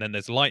then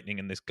there's lightning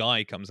and this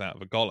guy comes out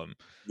of a golem.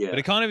 Yeah, but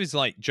it kind of is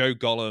like Joe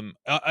Golem.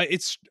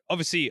 It's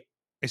obviously.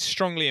 It's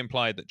strongly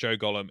implied that Joe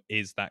Golem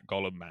is that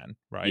Golem man,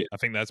 right? Yeah. I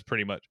think that's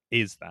pretty much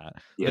is that.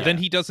 Yeah. But then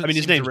he doesn't. I mean,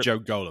 his name's Joe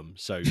Golem,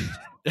 so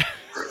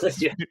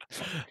Yeah.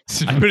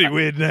 It's a pretty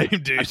weird name,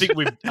 dude. I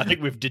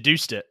think we've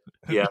deduced it.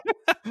 Yeah.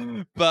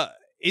 But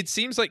it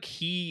seems like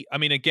I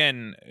mean,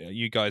 again,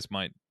 you guys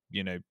might,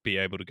 be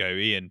able to go,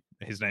 Ian,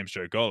 his name's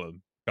Joe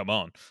Golem. Come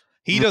on.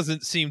 He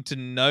doesn't seem to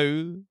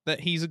know that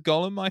he's a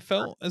golem, I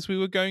felt, as we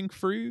were going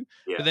through.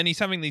 Yeah. But then he's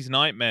having these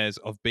nightmares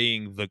of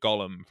being the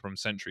golem from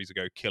centuries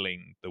ago,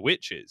 killing the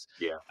witches.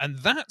 Yeah. And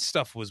that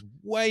stuff was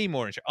way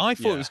more interesting. I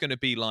thought it was going to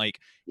be like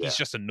he's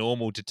just a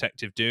normal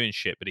detective doing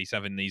shit, but he's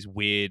having these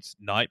weird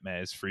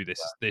nightmares through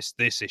this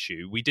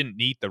issue. We didn't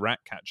need the rat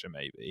catcher,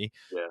 maybe.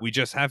 Yeah. We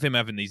just have him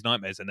having these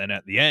nightmares, and then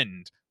at the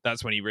end,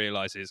 that's when he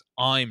realizes,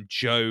 I'm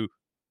Joe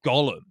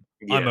Golem.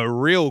 Yeah. I'm a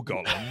real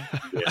golem.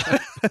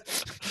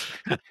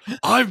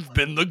 I've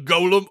been the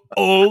golem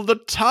all the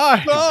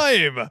time.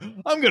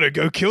 I'm gonna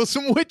go kill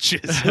some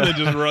witches, and then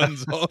just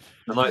runs off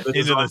And like the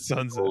into design the of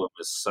sunset. Golem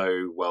is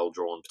so well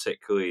drawn,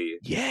 particularly.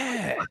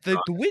 The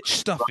witch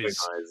stuff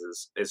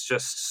is It's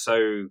just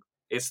so.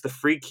 It's the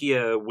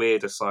freakier,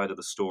 weirder side of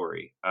the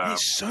story.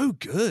 It's so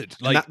good.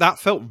 And Like that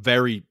felt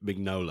very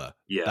Mignola.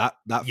 Yeah.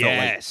 That felt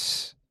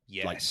yes,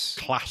 like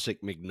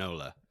classic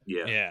Mignola.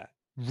 Yeah.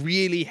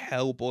 Really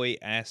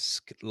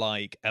Hellboy-esque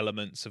like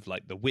elements of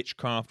like the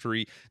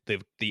witchcraftery,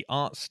 the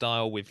art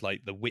style with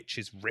like the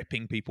witches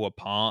ripping people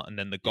apart and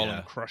then the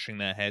golem crushing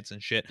their heads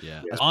and shit.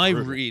 Yeah.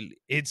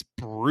 It's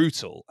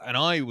brutal, and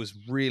I was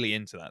really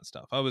into that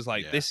stuff. I was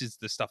like, this is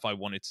the stuff I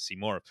wanted to see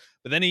more of.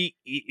 But then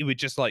it would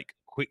just like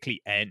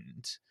quickly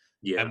end,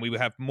 and we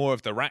would have more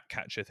of the rat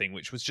catcher thing,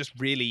 which was just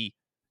really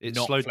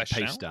not slowed the fleshed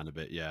pace out. down a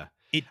bit. Yeah,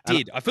 it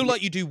did. I feel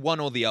like you do one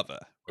or the other.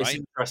 It's right?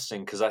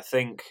 interesting because I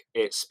think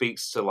it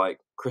speaks to like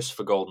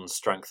Christopher Golden's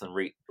strengths and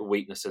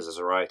weaknesses as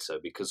a writer,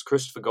 because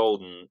Christopher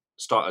Golden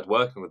started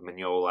working with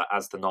Mignola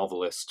as the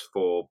novelist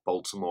for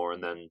Baltimore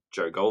and then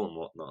Joe Golem and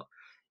whatnot.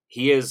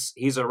 He's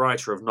a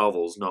writer of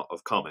novels, not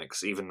of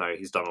comics, even though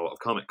he's done a lot of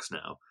comics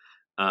now.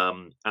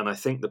 And I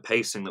think the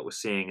pacing that we're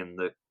seeing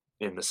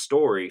in the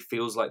story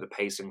feels like the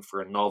pacing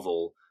for a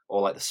novel,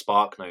 or like the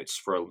spark notes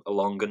for a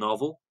longer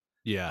novel.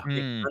 Yeah,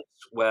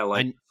 where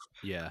like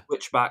Yeah.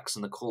 switchbacks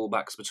and the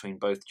callbacks between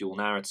both dual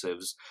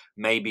narratives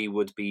maybe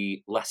would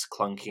be less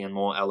clunky and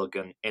more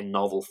elegant in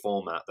novel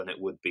format than it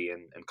would be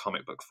in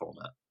comic book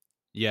format.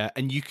 Yeah,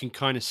 and you can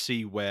kind of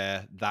see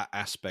where that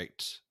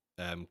aspect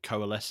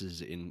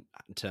coalesces in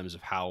terms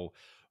of how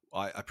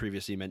I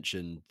previously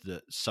mentioned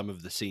that some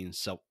of the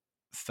scenes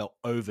felt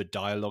over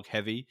dialogue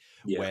heavy,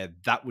 where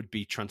that would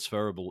be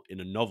transferable in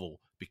a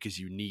novel because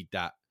you need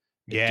that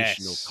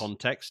additional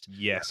context.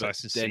 Yes, but I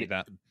see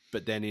that.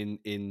 But then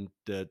in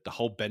the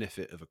whole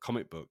benefit of a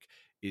comic book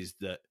is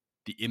that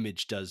the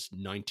image does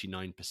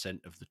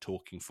 99% of the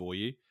talking for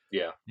you.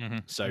 Yeah. Mm-hmm.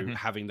 So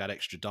having that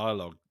extra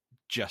dialogue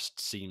just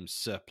seems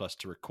surplus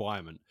to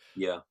requirement.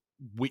 Yeah.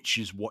 Which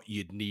is what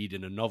you'd need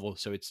in a novel.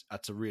 So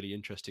that's a really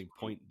interesting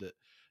point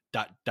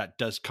that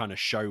does kind of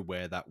show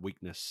where that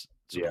weakness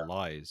sort of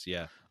lies.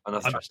 Yeah. And I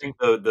think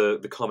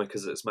the comic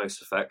is its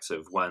most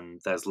effective when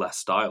there's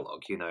less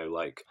dialogue,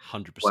 like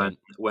 100%.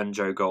 When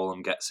Joe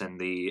Golem gets in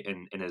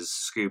his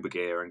scuba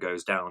gear and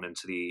goes down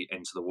into the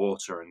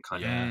water and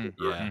kind of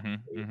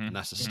and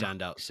that's a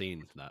standout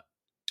scene for that.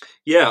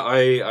 Yeah,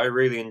 I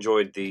really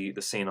enjoyed the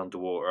scene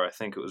underwater. I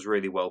think it was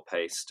really well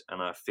paced,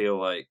 and I feel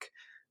like,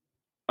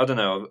 I don't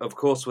know, of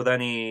course, with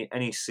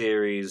any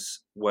series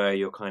where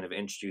you're kind of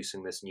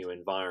introducing this new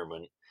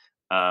environment,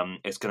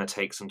 it's going to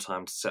take some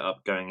time to set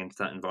up going into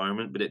that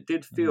environment, but it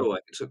did feel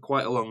like it took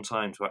quite a long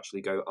time to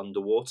actually go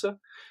underwater.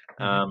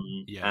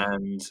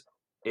 And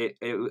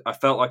I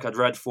felt like I'd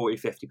read 40,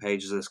 50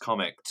 pages of this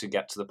comic to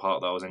get to the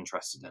part that I was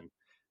interested in.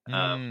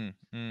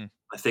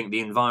 I think the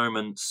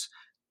environments,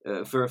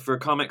 for a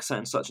comic set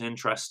in such an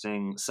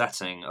interesting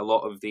setting, a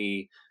lot of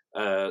the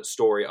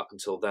story up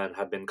until then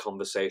had been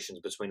conversations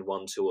between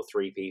 1, 2, or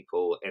 3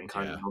 people in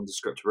kind of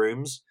nondescript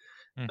rooms.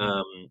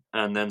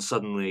 And then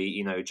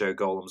suddenly, Joe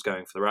Golem's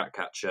going for the rat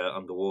catcher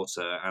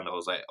underwater, and I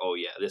was like, oh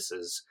yeah, this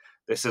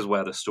is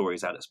where the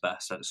story's at its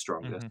best, at its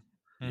strongest.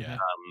 And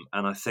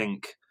I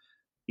think,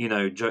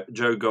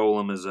 Joe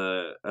Golem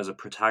as a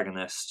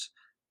protagonist,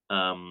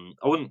 I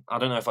don't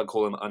know if I'd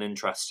call him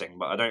uninteresting,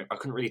 but I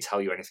couldn't really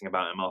tell you anything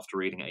about him after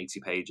reading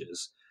 80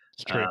 pages.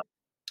 It's true.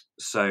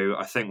 So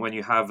I think when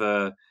you have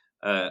a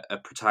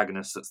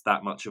protagonist that's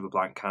that much of a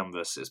blank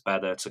canvas, it's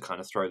better to kind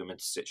of throw them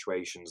into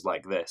situations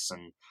like this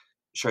and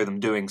show them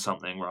doing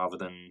something rather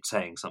than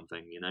saying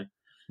something,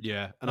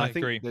 Yeah, and I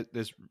think that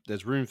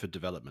there's room for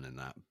development in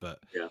that, but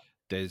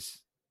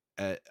there's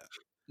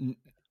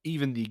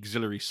even the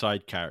auxiliary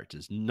side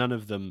characters, none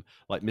of them,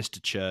 like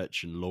Mr.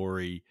 Church and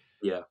Laurie,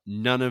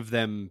 none of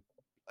them,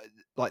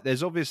 like,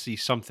 there's obviously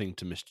something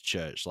to Mr.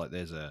 Church, like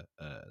there's that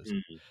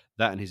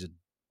and his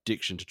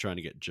addiction to trying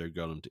to get Joe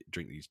Golem to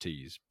drink these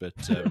teas, but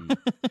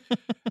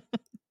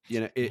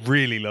it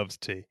really loves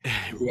tea.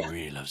 It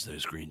really loves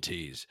those green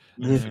teas.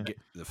 The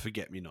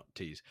forget-me-not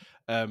teas.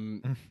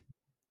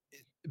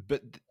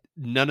 But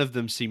none of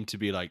them seem to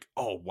be like,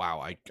 oh wow,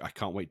 I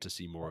can't wait to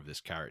see more of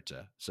this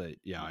character. So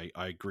yeah,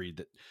 I agree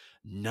that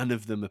none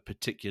of them are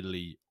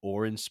particularly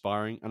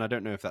awe-inspiring, and I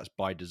don't know if that's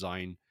by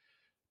design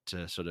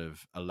to sort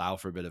of allow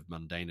for a bit of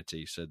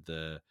mundanity, so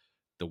the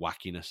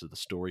wackiness of the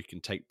story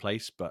can take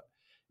place. But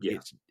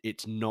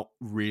it's not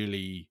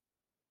really,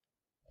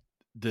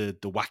 the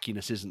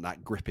wackiness isn't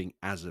that gripping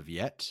as of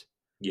yet.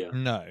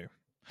 No.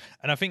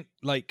 And I think,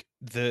 like,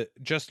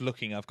 just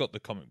looking, I've got the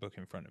comic book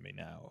in front of me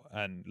now,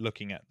 and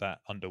looking at that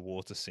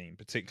underwater scene,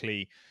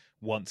 particularly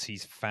once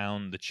he's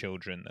found the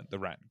children that the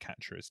rat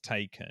catcher has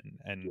taken,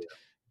 and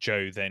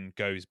Joe then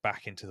goes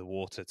back into the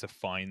water to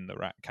find the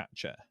rat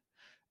catcher.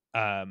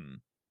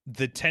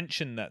 The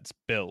tension that's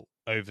built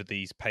over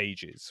these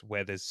pages,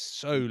 where there's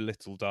so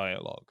little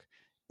dialogue,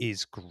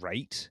 is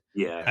great.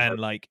 And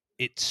like,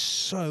 it's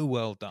so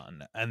well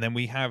done. And then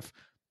we have,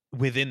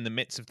 within the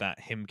midst of that,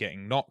 him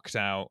getting knocked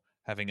out,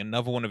 having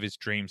another one of his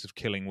dreams of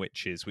killing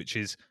witches, which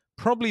is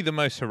probably the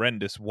most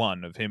horrendous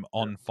one, of him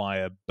on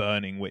fire,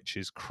 burning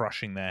witches,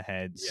 crushing their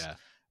heads. Yeah.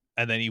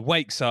 And then he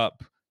wakes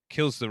up,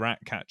 kills the rat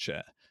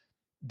catcher.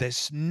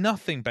 There's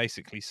nothing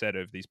basically said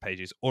over these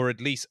pages, or at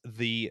least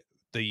the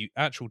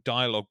actual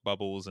dialogue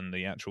bubbles and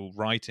the actual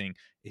writing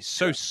is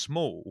so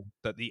small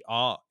that the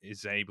art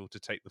is able to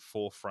take the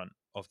forefront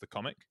of the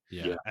comic,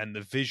 and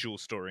the visual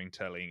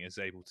storytelling is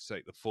able to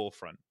take the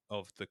forefront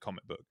of the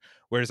comic book.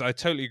 Whereas I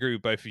totally agree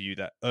with both of you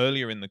that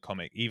earlier in the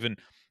comic, even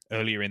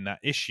earlier in that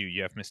issue,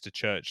 you have Mr.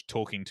 Church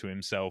talking to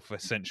himself,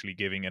 essentially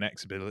giving an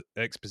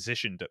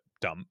exposition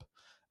dump,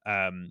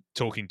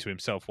 talking to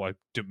himself while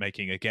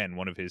making, again,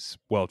 one of his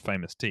world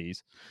famous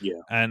teas.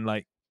 And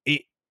like,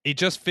 it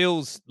just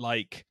feels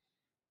like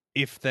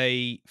if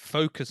they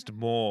focused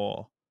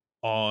more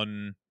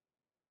on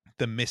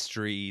the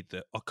mystery,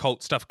 the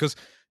occult stuff, because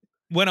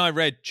when I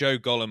read Joe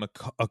Golem,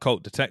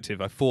 Occult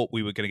Detective, I thought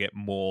we were going to get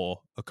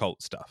more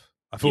occult stuff.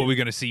 I thought we were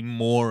going to see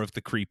more of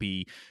the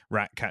creepy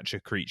rat catcher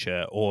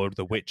creature or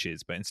the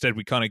witches, but instead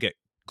we kind of get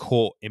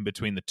caught in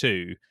between the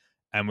two,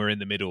 and we're in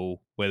the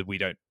middle where we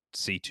don't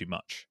see too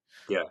much.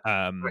 He goes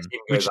out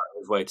of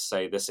his way to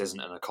say this isn't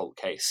an occult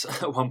case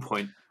at one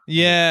point.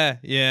 Yeah.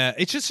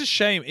 It's just a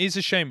shame. It's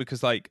a shame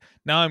because, like,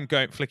 now I'm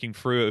flicking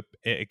through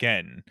it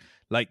again.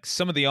 Like,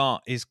 some of the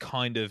art is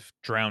kind of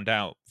drowned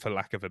out, for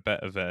lack of a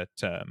better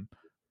term,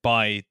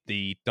 by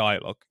the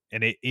dialogue,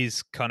 and it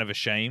is kind of a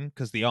shame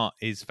because the art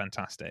is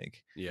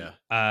fantastic. Yeah.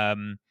 How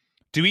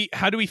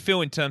do we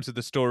feel in terms of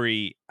the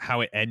story,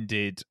 how it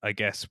ended? I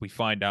guess we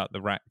find out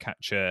the rat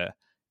catcher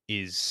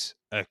is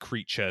a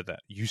creature that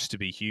used to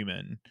be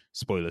human.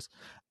 Spoilers.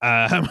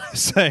 And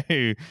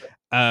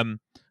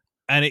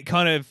it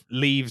kind of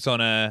leaves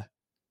on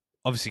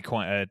obviously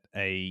quite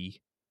a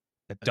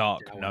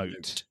dark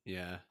note.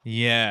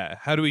 Yeah.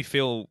 How do we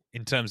feel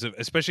in terms of,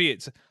 especially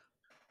it's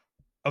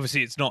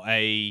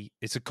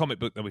a comic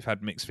book that we've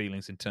had mixed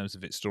feelings in terms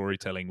of its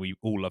storytelling. We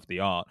all love the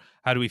art.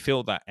 How do we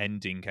feel that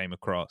ending came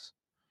across?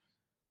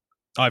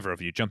 Either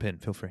of you, jump in,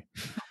 feel free.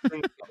 I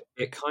think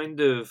it kind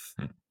of,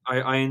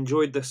 I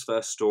enjoyed this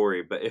first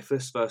story, but if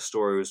this first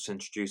story was to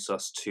introduce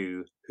us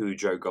to who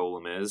Joe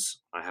Golem is,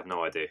 I have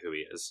no idea who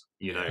he is.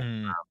 You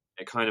know,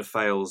 it kind of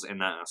fails in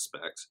that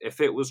aspect.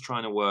 If it was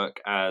trying to work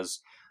as,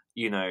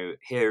 you know,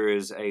 here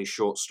is a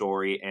short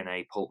story in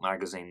a pulp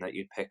magazine that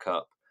you'd pick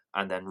up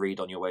and then read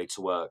on your way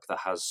to work that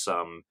has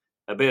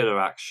a bit of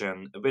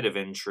action, a bit of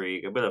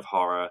intrigue, a bit of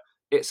horror,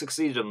 it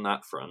succeeded on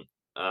that front.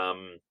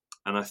 And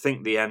I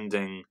think the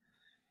ending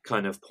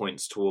kind of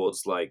points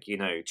towards, like, you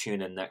know,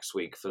 tune in next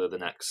week for the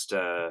next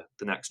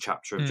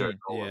chapter of Joe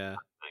Golem.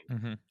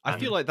 I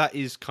feel like that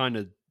is kind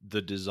of the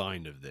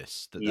design of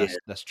this.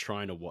 That's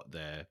trying to what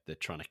they're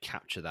trying to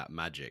capture that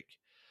magic,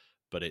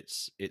 but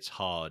it's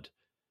hard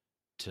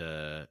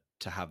to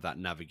have that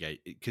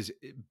navigate, because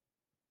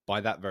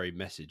by that very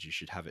message you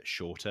should have it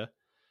shorter.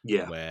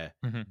 Where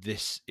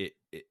this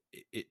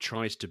it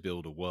tries to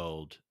build a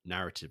world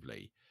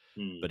narratively,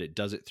 but it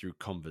does it through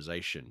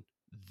conversation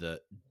that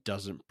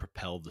doesn't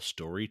propel the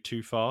story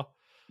too far.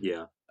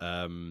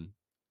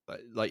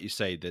 Like you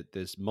say, that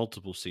there's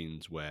multiple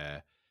scenes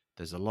where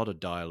there's a lot of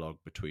dialogue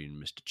between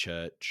Mr.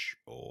 Church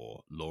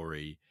or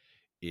Laurie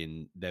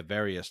in their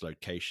various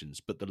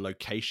locations, but the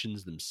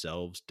locations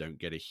themselves don't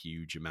get a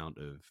huge amount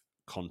of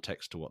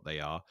context to what they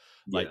are.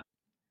 Like,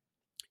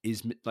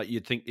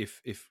 you'd think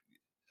if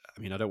I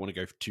mean, I don't want to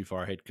go too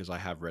far ahead because I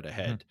have read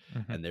ahead,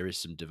 and there is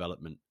some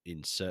development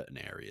in certain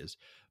areas,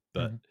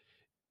 but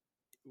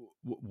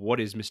what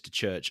is Mr.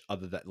 Church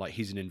other than, like,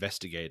 he's an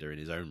investigator in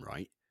his own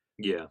right?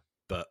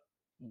 But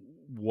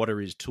what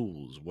are his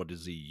tools? What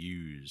does he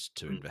use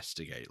to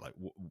investigate? Like,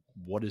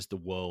 what is the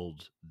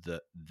world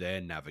that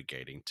they're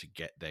navigating to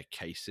get their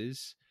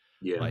cases?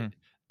 Like,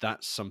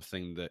 that's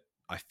something that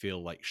I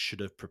feel like should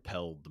have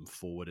propelled them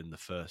forward in the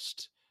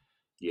first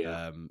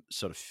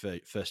sort of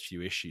first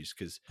few issues,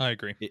 because I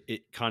agree.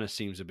 It kind of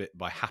seems a bit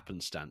by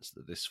happenstance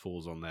that this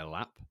falls on their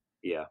lap.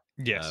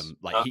 Yes.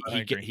 Like,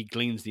 he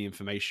gleans the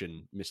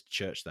information, Mr.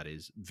 Church, that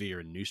is, via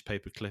a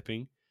newspaper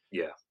clipping.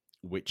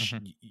 Which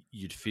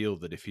you'd feel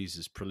that if he's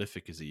as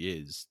prolific as he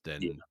is,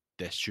 then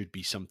there should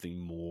be something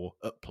more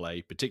at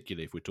play,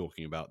 particularly if we're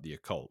talking about the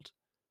occult.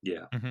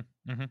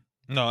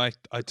 No, I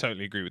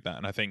totally agree with that,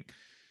 and I think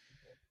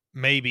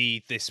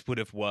maybe this would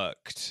have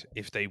worked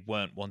if they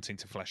weren't wanting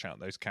to flesh out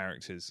those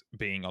characters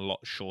being a lot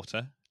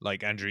shorter.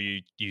 Like Andrew,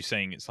 you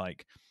saying it's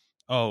like,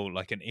 oh,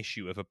 like an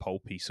issue of a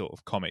pulpy sort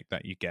of comic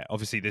that you get.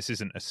 Obviously, this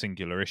isn't a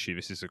singular issue.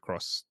 This is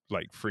across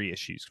like 3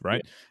 issues,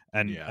 right?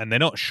 And they're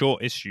not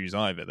short issues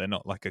either. They're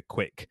not like a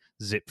quick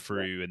zip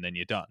through and then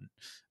you're done.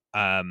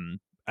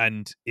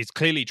 And it's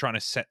clearly trying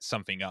to set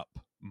something up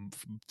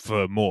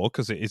for more,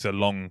 because it is a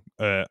long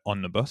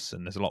omnibus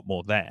and there's a lot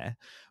more there.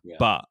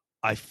 But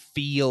I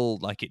feel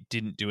like it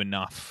didn't do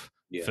enough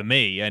for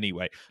me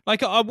anyway.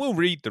 Like, I will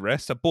read the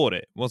rest. I bought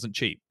it. It wasn't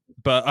cheap.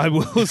 But I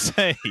will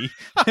say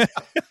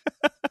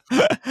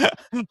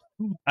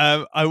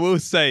I will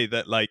say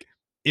that, like,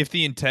 if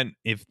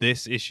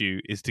this issue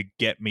is to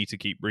get me to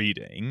keep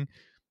reading,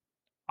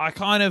 I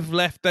kind of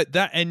left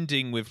that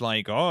ending with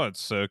like, oh,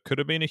 it's could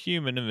have been a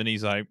human, and then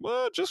he's like,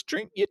 well, just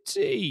drink your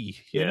tea,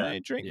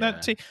 drink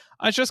that tea.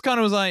 I just kind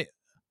of was like,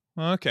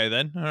 okay,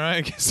 then, all right,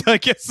 I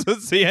guess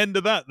that's the end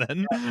of that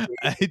then.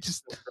 I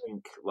just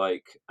think,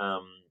 like,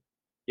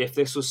 if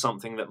this was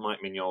something that Mike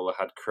Mignola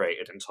had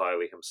created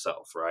entirely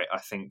himself, right, I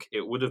think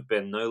it would have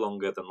been no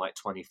longer than like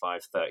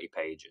 25, 30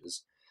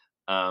 pages.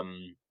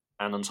 And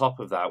on top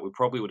of that, we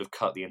probably would have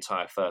cut the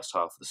entire first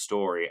half of the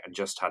story and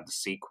just had the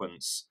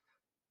sequence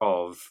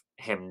of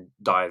him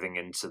diving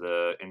into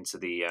the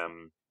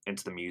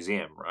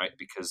museum, right?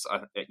 Because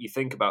you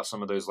think about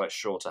some of those like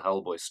shorter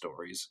Hellboy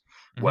stories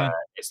where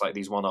it's like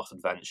these one-off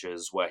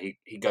adventures where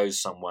he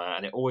goes somewhere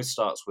and it always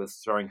starts with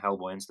throwing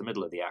Hellboy into the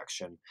middle of the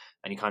action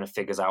and he kind of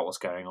figures out what's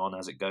going on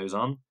as it goes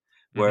on.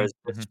 Whereas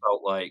this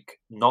felt like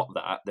not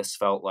that. This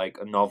felt like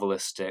a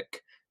novelistic,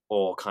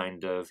 or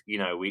kind of,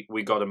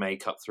 we got to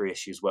make up 3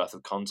 issues worth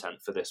of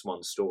content for this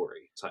one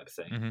story type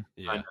thing.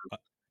 Kind of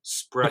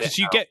spread because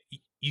it out.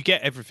 you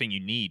get everything you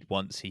need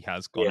once he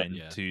has gone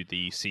into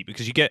the seat,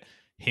 because you get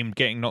him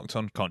getting knocked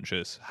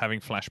unconscious, having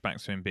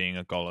flashbacks to him being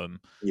a golem,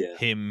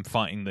 him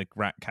fighting the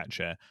rat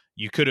catcher.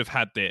 You could have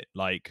had it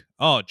like,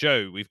 oh,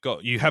 Joe,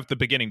 you have the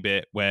beginning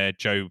bit where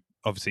Joe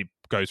obviously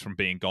goes from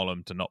being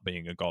Golem to not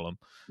being a Golem,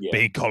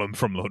 being Golem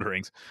from Lord of the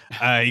Rings.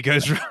 He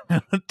goes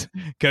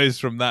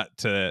from that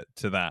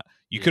to that.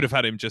 You could have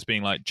had him just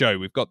being like, Joe,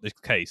 we've got this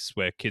case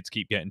where kids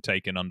keep getting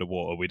taken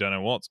underwater. We don't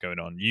know what's going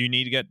on. You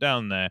need to get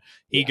down there.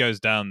 He goes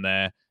down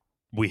there.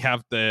 We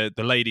have the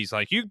lady's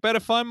like, you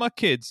better find my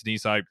kids. And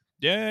he's like,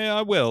 yeah,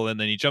 I will. And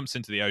then he jumps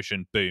into the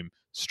ocean, boom,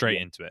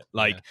 straight into it.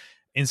 Like,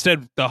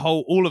 instead,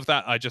 all of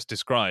that I just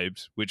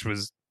described, which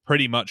was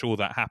pretty much all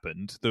that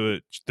happened.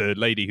 The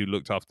lady who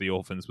looked after the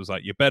orphans was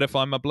like, you better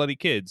find my bloody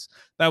kids.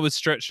 That was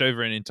stretched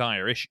over an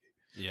entire issue.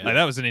 Like,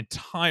 that was an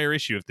entire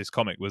issue of this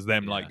comic, was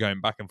them like going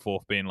back and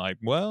forth being like,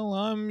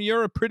 well,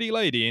 you're a pretty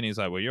lady, and he's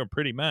like, well, you're a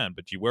pretty man,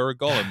 but you were a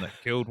golem that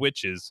killed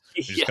witches,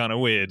 which is kind of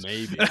weird.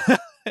 Maybe.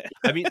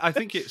 I mean, I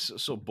think it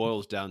sort of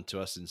boils down to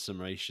us in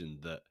summation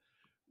that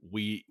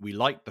we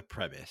liked the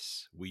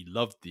premise, we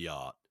loved the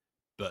art,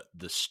 but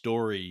the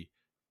story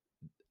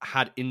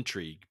had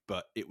intrigue,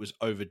 but it was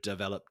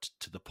overdeveloped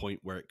to the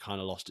point where it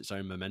kind of lost its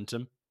own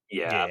momentum.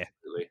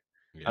 Absolutely.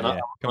 And I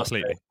must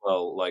say as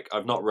well, like,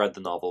 I've not read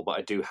the novel, but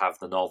I do have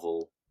the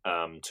novel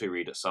to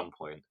read at some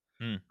point.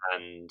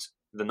 And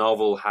the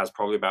novel has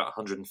probably about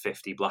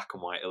 150 black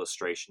and white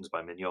illustrations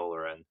by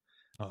Mignola.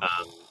 And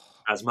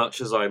as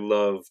much as I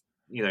love,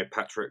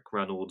 Patrick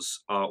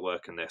Reynolds'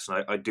 artwork in this,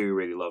 and I do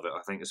really love it.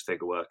 I think his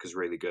figure work is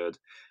really good.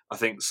 I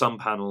think some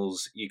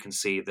panels you can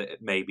see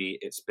that maybe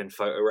it's been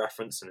photo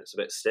referenced and it's a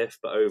bit stiff,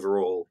 but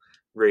overall,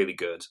 really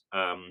good.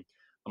 I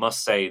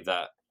must say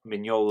that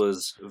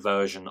Mignola's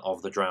version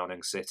of the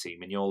Drowning City,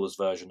 Mignola's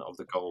version of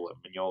the Golem,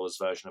 Mignola's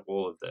version of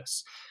all of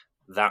this,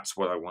 that's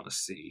what I want to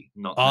see,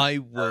 not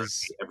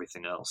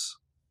everything else.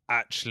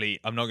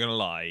 Actually, I'm not going to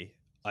lie,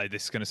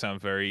 this is going to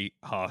sound very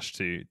harsh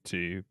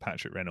to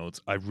Patrick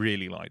Reynolds. I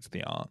really liked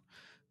the art.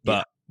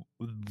 But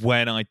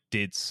when I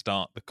did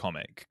start the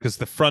comic, because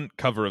the front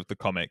cover of the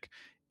comic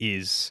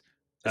is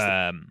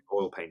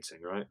oil painting,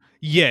 right?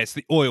 Yeah, it's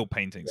the oil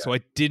painting. So I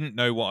didn't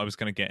know what I was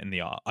going to get in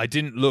the art. I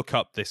didn't look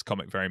up this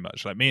comic very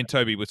much. Like, me and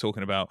Toby were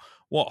talking about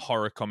what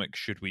horror comic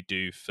should we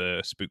do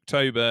for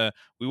Spooktober.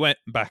 We went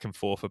back and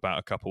forth about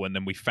a couple, and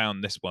then we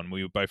found this one.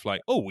 We were both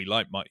like, oh, we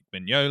like Mike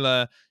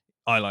Mignola.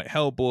 I like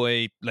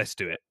Hellboy. Let's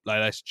do it. Like,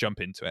 let's jump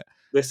into it.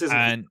 This isn't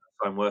the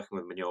first time working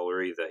with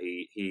Mignola either.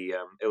 He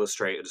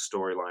illustrated a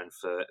storyline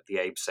for the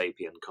Abe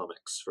Sapien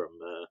comics from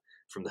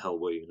the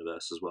Hellboy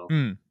universe as well.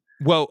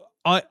 Well,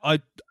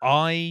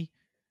 I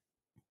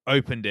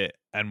opened it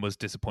and was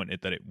disappointed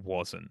that it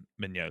wasn't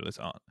Mignola's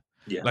art.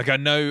 Like, I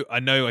know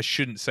I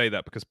shouldn't say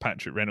that because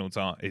Patrick Reynolds'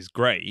 art is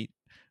great,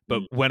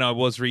 but when I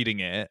was reading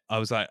it, I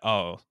was like,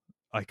 oh,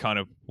 I kind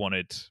of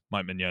wanted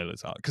Mike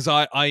Mignola's art, because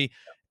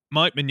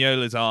Mike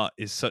Mignola's art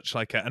is such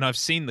like and I've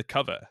seen the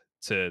cover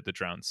to The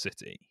Drowned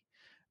City.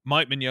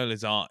 Mike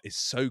Mignola's art is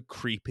so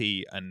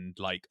creepy and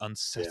like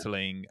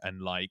unsettling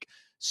and like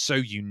so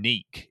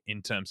unique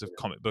in terms of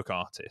comic book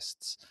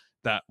artists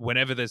that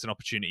whenever there's an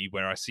opportunity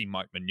where I see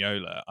Mike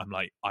Mignola, I'm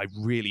like, I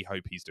really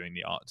hope he's doing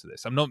the art to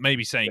this. I'm not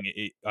maybe saying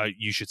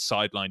you should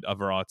sideline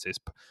other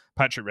artists.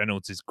 Patrick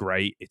Reynolds is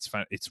great. It's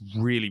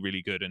really,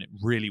 really good, and it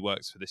really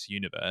works for this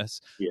universe.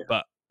 Yeah.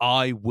 But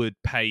I would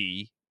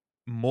pay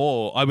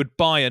more. I would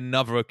buy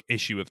another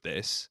issue of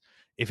this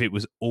if it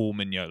was all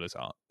Mignola's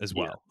art as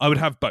well. I would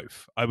have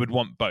both. I would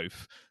want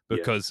both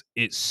because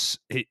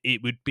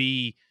it would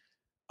be.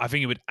 I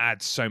think it would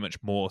add so much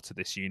more to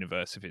this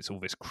universe if it's all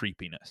this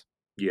creepiness.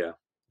 Yeah,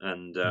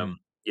 and 100%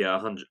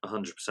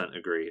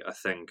 agree. I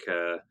think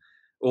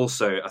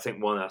also I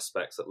think one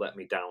aspect that let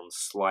me down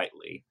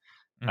slightly.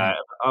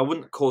 I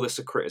wouldn't call this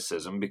a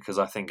criticism because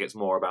I think it's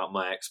more about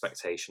my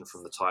expectation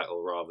from the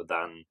title rather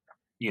than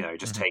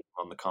just taking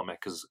on the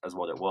comic as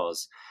what it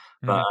was.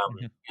 But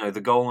the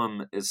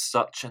Golem is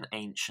such an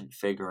ancient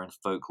figure in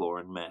folklore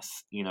and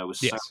myth. With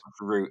so much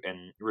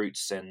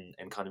roots in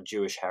kind of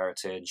Jewish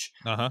heritage.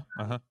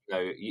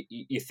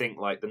 You think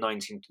like the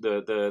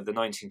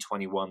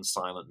 1921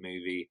 silent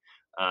movie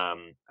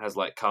has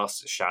like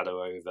cast its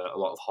shadow over a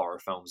lot of horror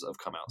films that have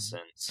come out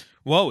since.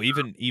 Well,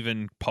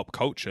 even pop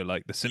culture,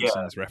 like The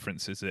Simpsons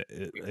references it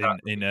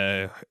in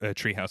a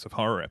Treehouse of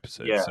Horror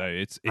episode. Yeah.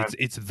 So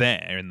it's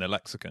there in the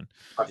lexicon.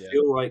 I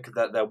feel like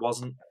that there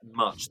wasn't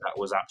much that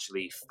was actually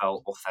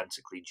felt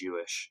authentically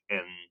Jewish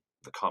in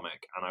the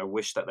comic, and I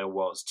wish that there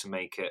was to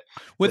make it.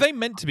 Were they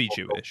meant to be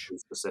Jewish?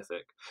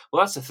 Specific.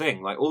 Well, that's the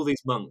thing. Like all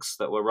these monks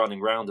that were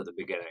running around at the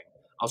beginning.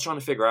 I was trying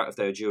to figure out if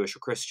they were Jewish or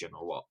Christian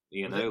or what.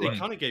 They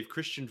kind of gave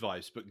Christian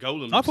vibes, but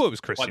Golem, I thought it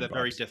was Christian. By their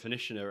very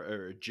definition,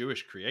 are a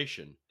Jewish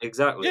creation.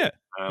 Exactly. Yeah.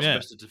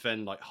 Supposed to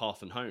defend like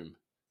hearth and home.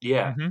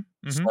 Yeah.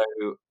 So,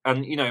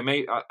 and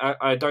maybe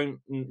I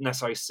don't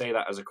necessarily say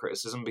that as a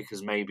criticism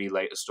because maybe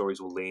later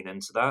stories will lean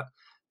into that.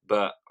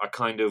 But I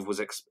kind of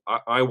was.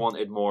 I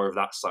wanted more of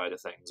that side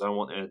of things. I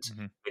wanted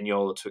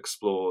Mignola to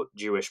explore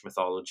Jewish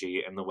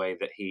mythology in the way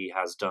that he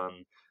has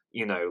done.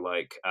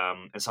 Like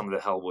in some of the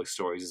Hellboy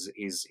stories,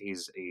 he's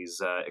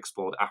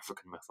explored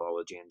African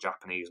mythology and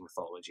Japanese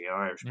mythology and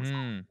Irish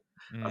mythology.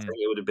 I think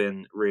it would have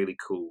been really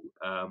cool.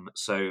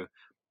 So,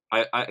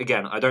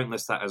 I don't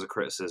list that as a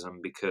criticism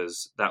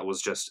because that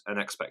was just an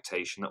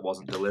expectation that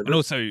wasn't delivered. And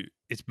also,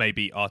 it's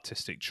maybe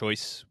artistic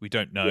choice. We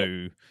don't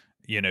know.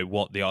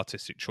 What the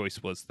artistic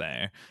choice was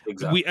there.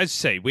 Exactly. As you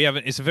say, we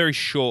haven't. It's a very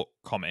short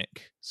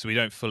comic, so we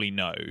don't fully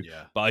know.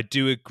 Yeah. But I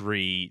do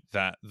agree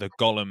that the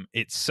Golem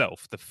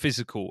itself, the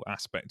physical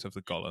aspect of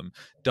the Golem,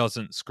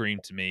 doesn't scream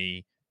to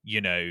me.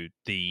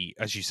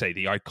 As you say,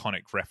 the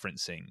iconic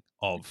referencing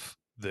of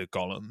the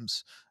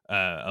Golems,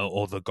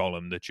 or the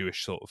Golem, the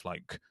Jewish sort of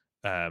like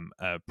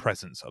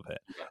presence of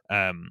it.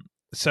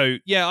 So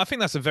yeah, I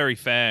think that's a very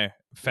fair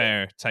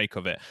take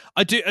of it.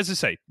 I do, as I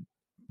say.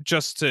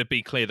 Just to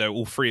be clear, though,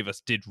 all three of us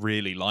did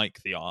really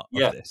like the art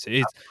of this.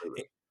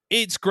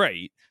 It's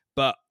great,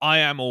 but I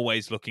am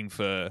always looking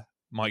for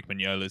Mike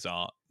Mignola's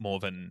art more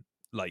than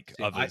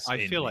others.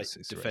 I feel like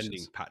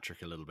defending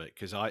Patrick a little bit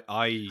because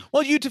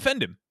Well, you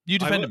defend him.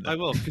 Him. I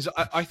will because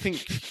I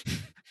think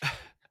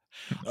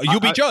you'll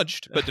be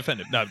judged, but defend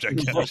him. No, I'm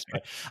joking.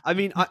 I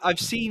mean, I've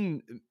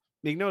seen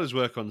Mignola's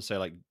work on say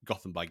like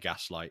Gotham by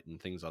Gaslight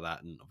and things like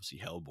that, and obviously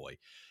Hellboy.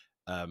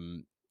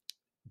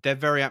 They're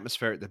very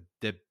atmospheric.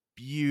 They're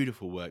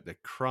beautiful work. They're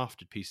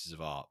crafted pieces of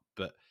art,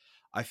 but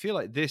I feel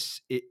like this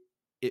it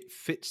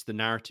fits the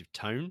narrative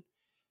tone.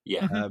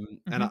 Yeah,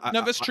 and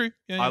that's true.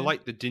 I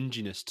like the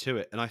dinginess to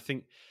it, and I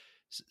think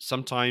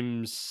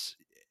sometimes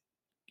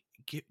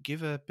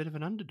give a bit of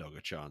an underdog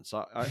a chance.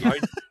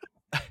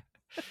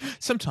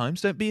 Sometimes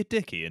don't be a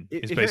dick, Ian.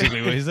 Is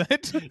basically what he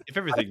said. If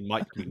everything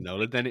Mike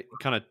Mignola, then it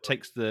kind of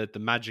takes the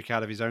magic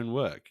out of his own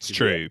work. It's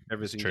true.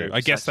 Everything. True.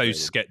 I guess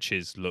those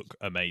sketches look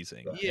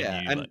amazing.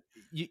 Yeah, and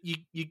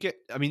you get.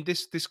 I mean,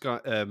 this guy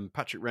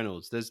Patrick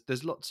Reynolds.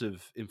 There's lots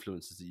of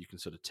influences that you can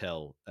sort of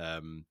tell.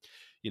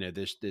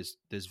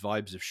 There's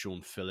vibes of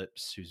Sean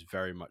Phillips, who's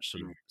very much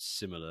sort of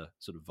similar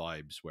sort of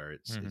vibes, where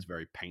it's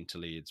very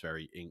painterly, it's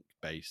very ink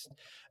based,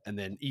 and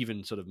then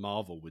even sort of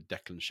Marvel with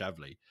Declan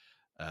Shalvey.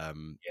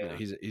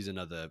 He's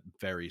another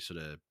very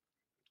sort of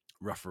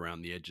rough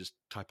around the edges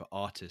type of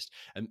artist,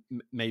 and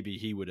maybe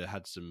he would have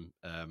had some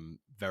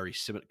very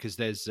similar because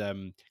there's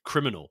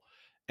Criminal,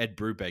 Ed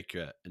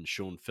Brubaker and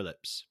Sean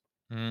Phillips,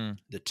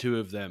 the two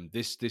of them.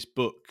 This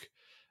book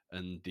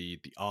and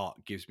the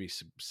art gives me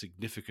some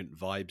significant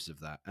vibes of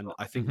that, and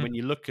I think when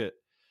you look at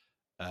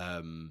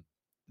the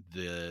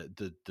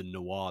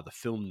noir, the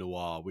film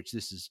noir, which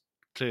this is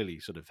clearly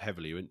sort of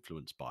heavily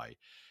influenced by,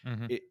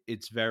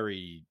 it's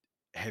very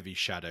heavy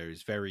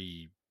shadows,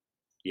 very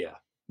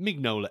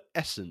Mignola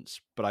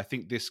essence, but I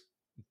think this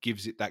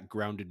gives it that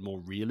grounded more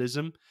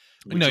realism.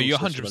 No, you're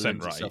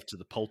 100% right. To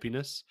the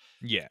pulpiness.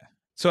 Yeah.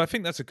 So I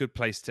think that's a good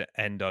place to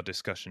end our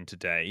discussion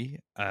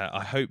today.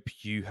 I hope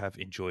you have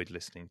enjoyed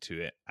listening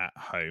to it at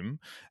home,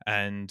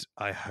 and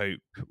I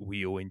hope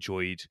we all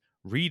enjoyed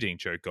reading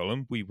Joe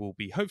Golem. We will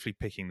be hopefully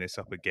picking this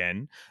up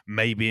again,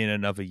 maybe in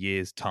another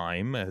year's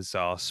time as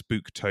our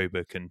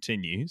Spooktober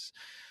continues.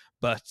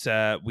 But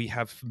we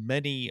have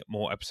many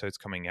more episodes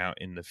coming out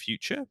in the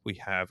future. We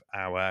have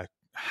our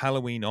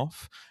Halloween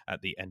off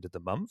at the end of the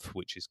month,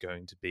 which is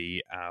going to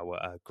be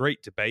our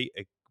great debate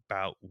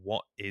about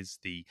what is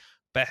the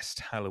best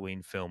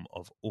Halloween film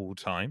of all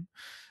time.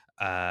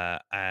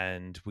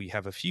 And we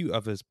have a few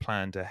others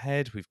planned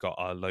ahead. We've got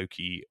our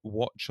Loki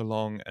watch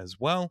along as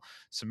well.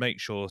 So make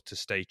sure to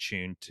stay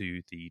tuned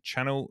to the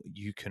channel.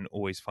 You can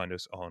always find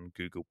us on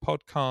Google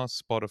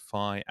Podcasts,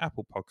 Spotify,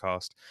 Apple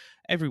Podcast,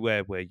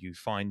 everywhere where you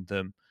find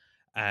them.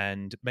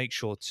 And make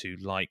sure to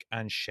like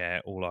and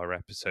share all our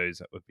episodes.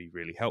 That would be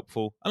really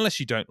helpful. Unless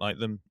you don't like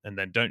them, and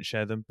then don't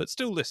share them, but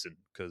still listen,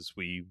 because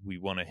we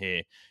want to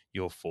hear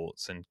your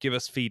thoughts, and give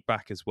us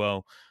feedback as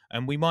well,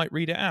 and we might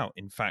read it out.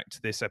 In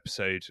fact, this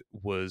episode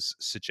was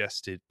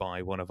suggested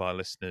by one of our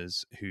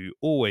listeners who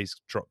always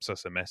drops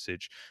us a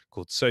message,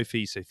 called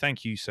Sophie. So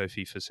thank you,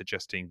 Sophie, for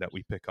suggesting that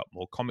we pick up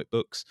more comic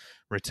books,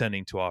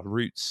 returning to our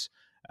roots,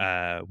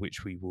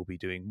 which we will be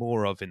doing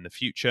more of in the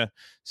future.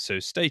 So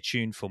stay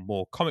tuned for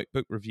more comic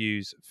book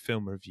reviews,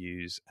 film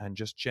reviews, and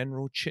just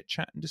general chit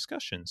chat and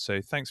discussion.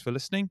 So thanks for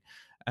listening,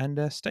 and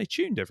stay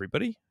tuned,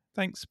 everybody.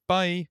 Thanks.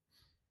 Bye.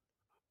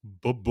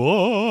 Bye-bye.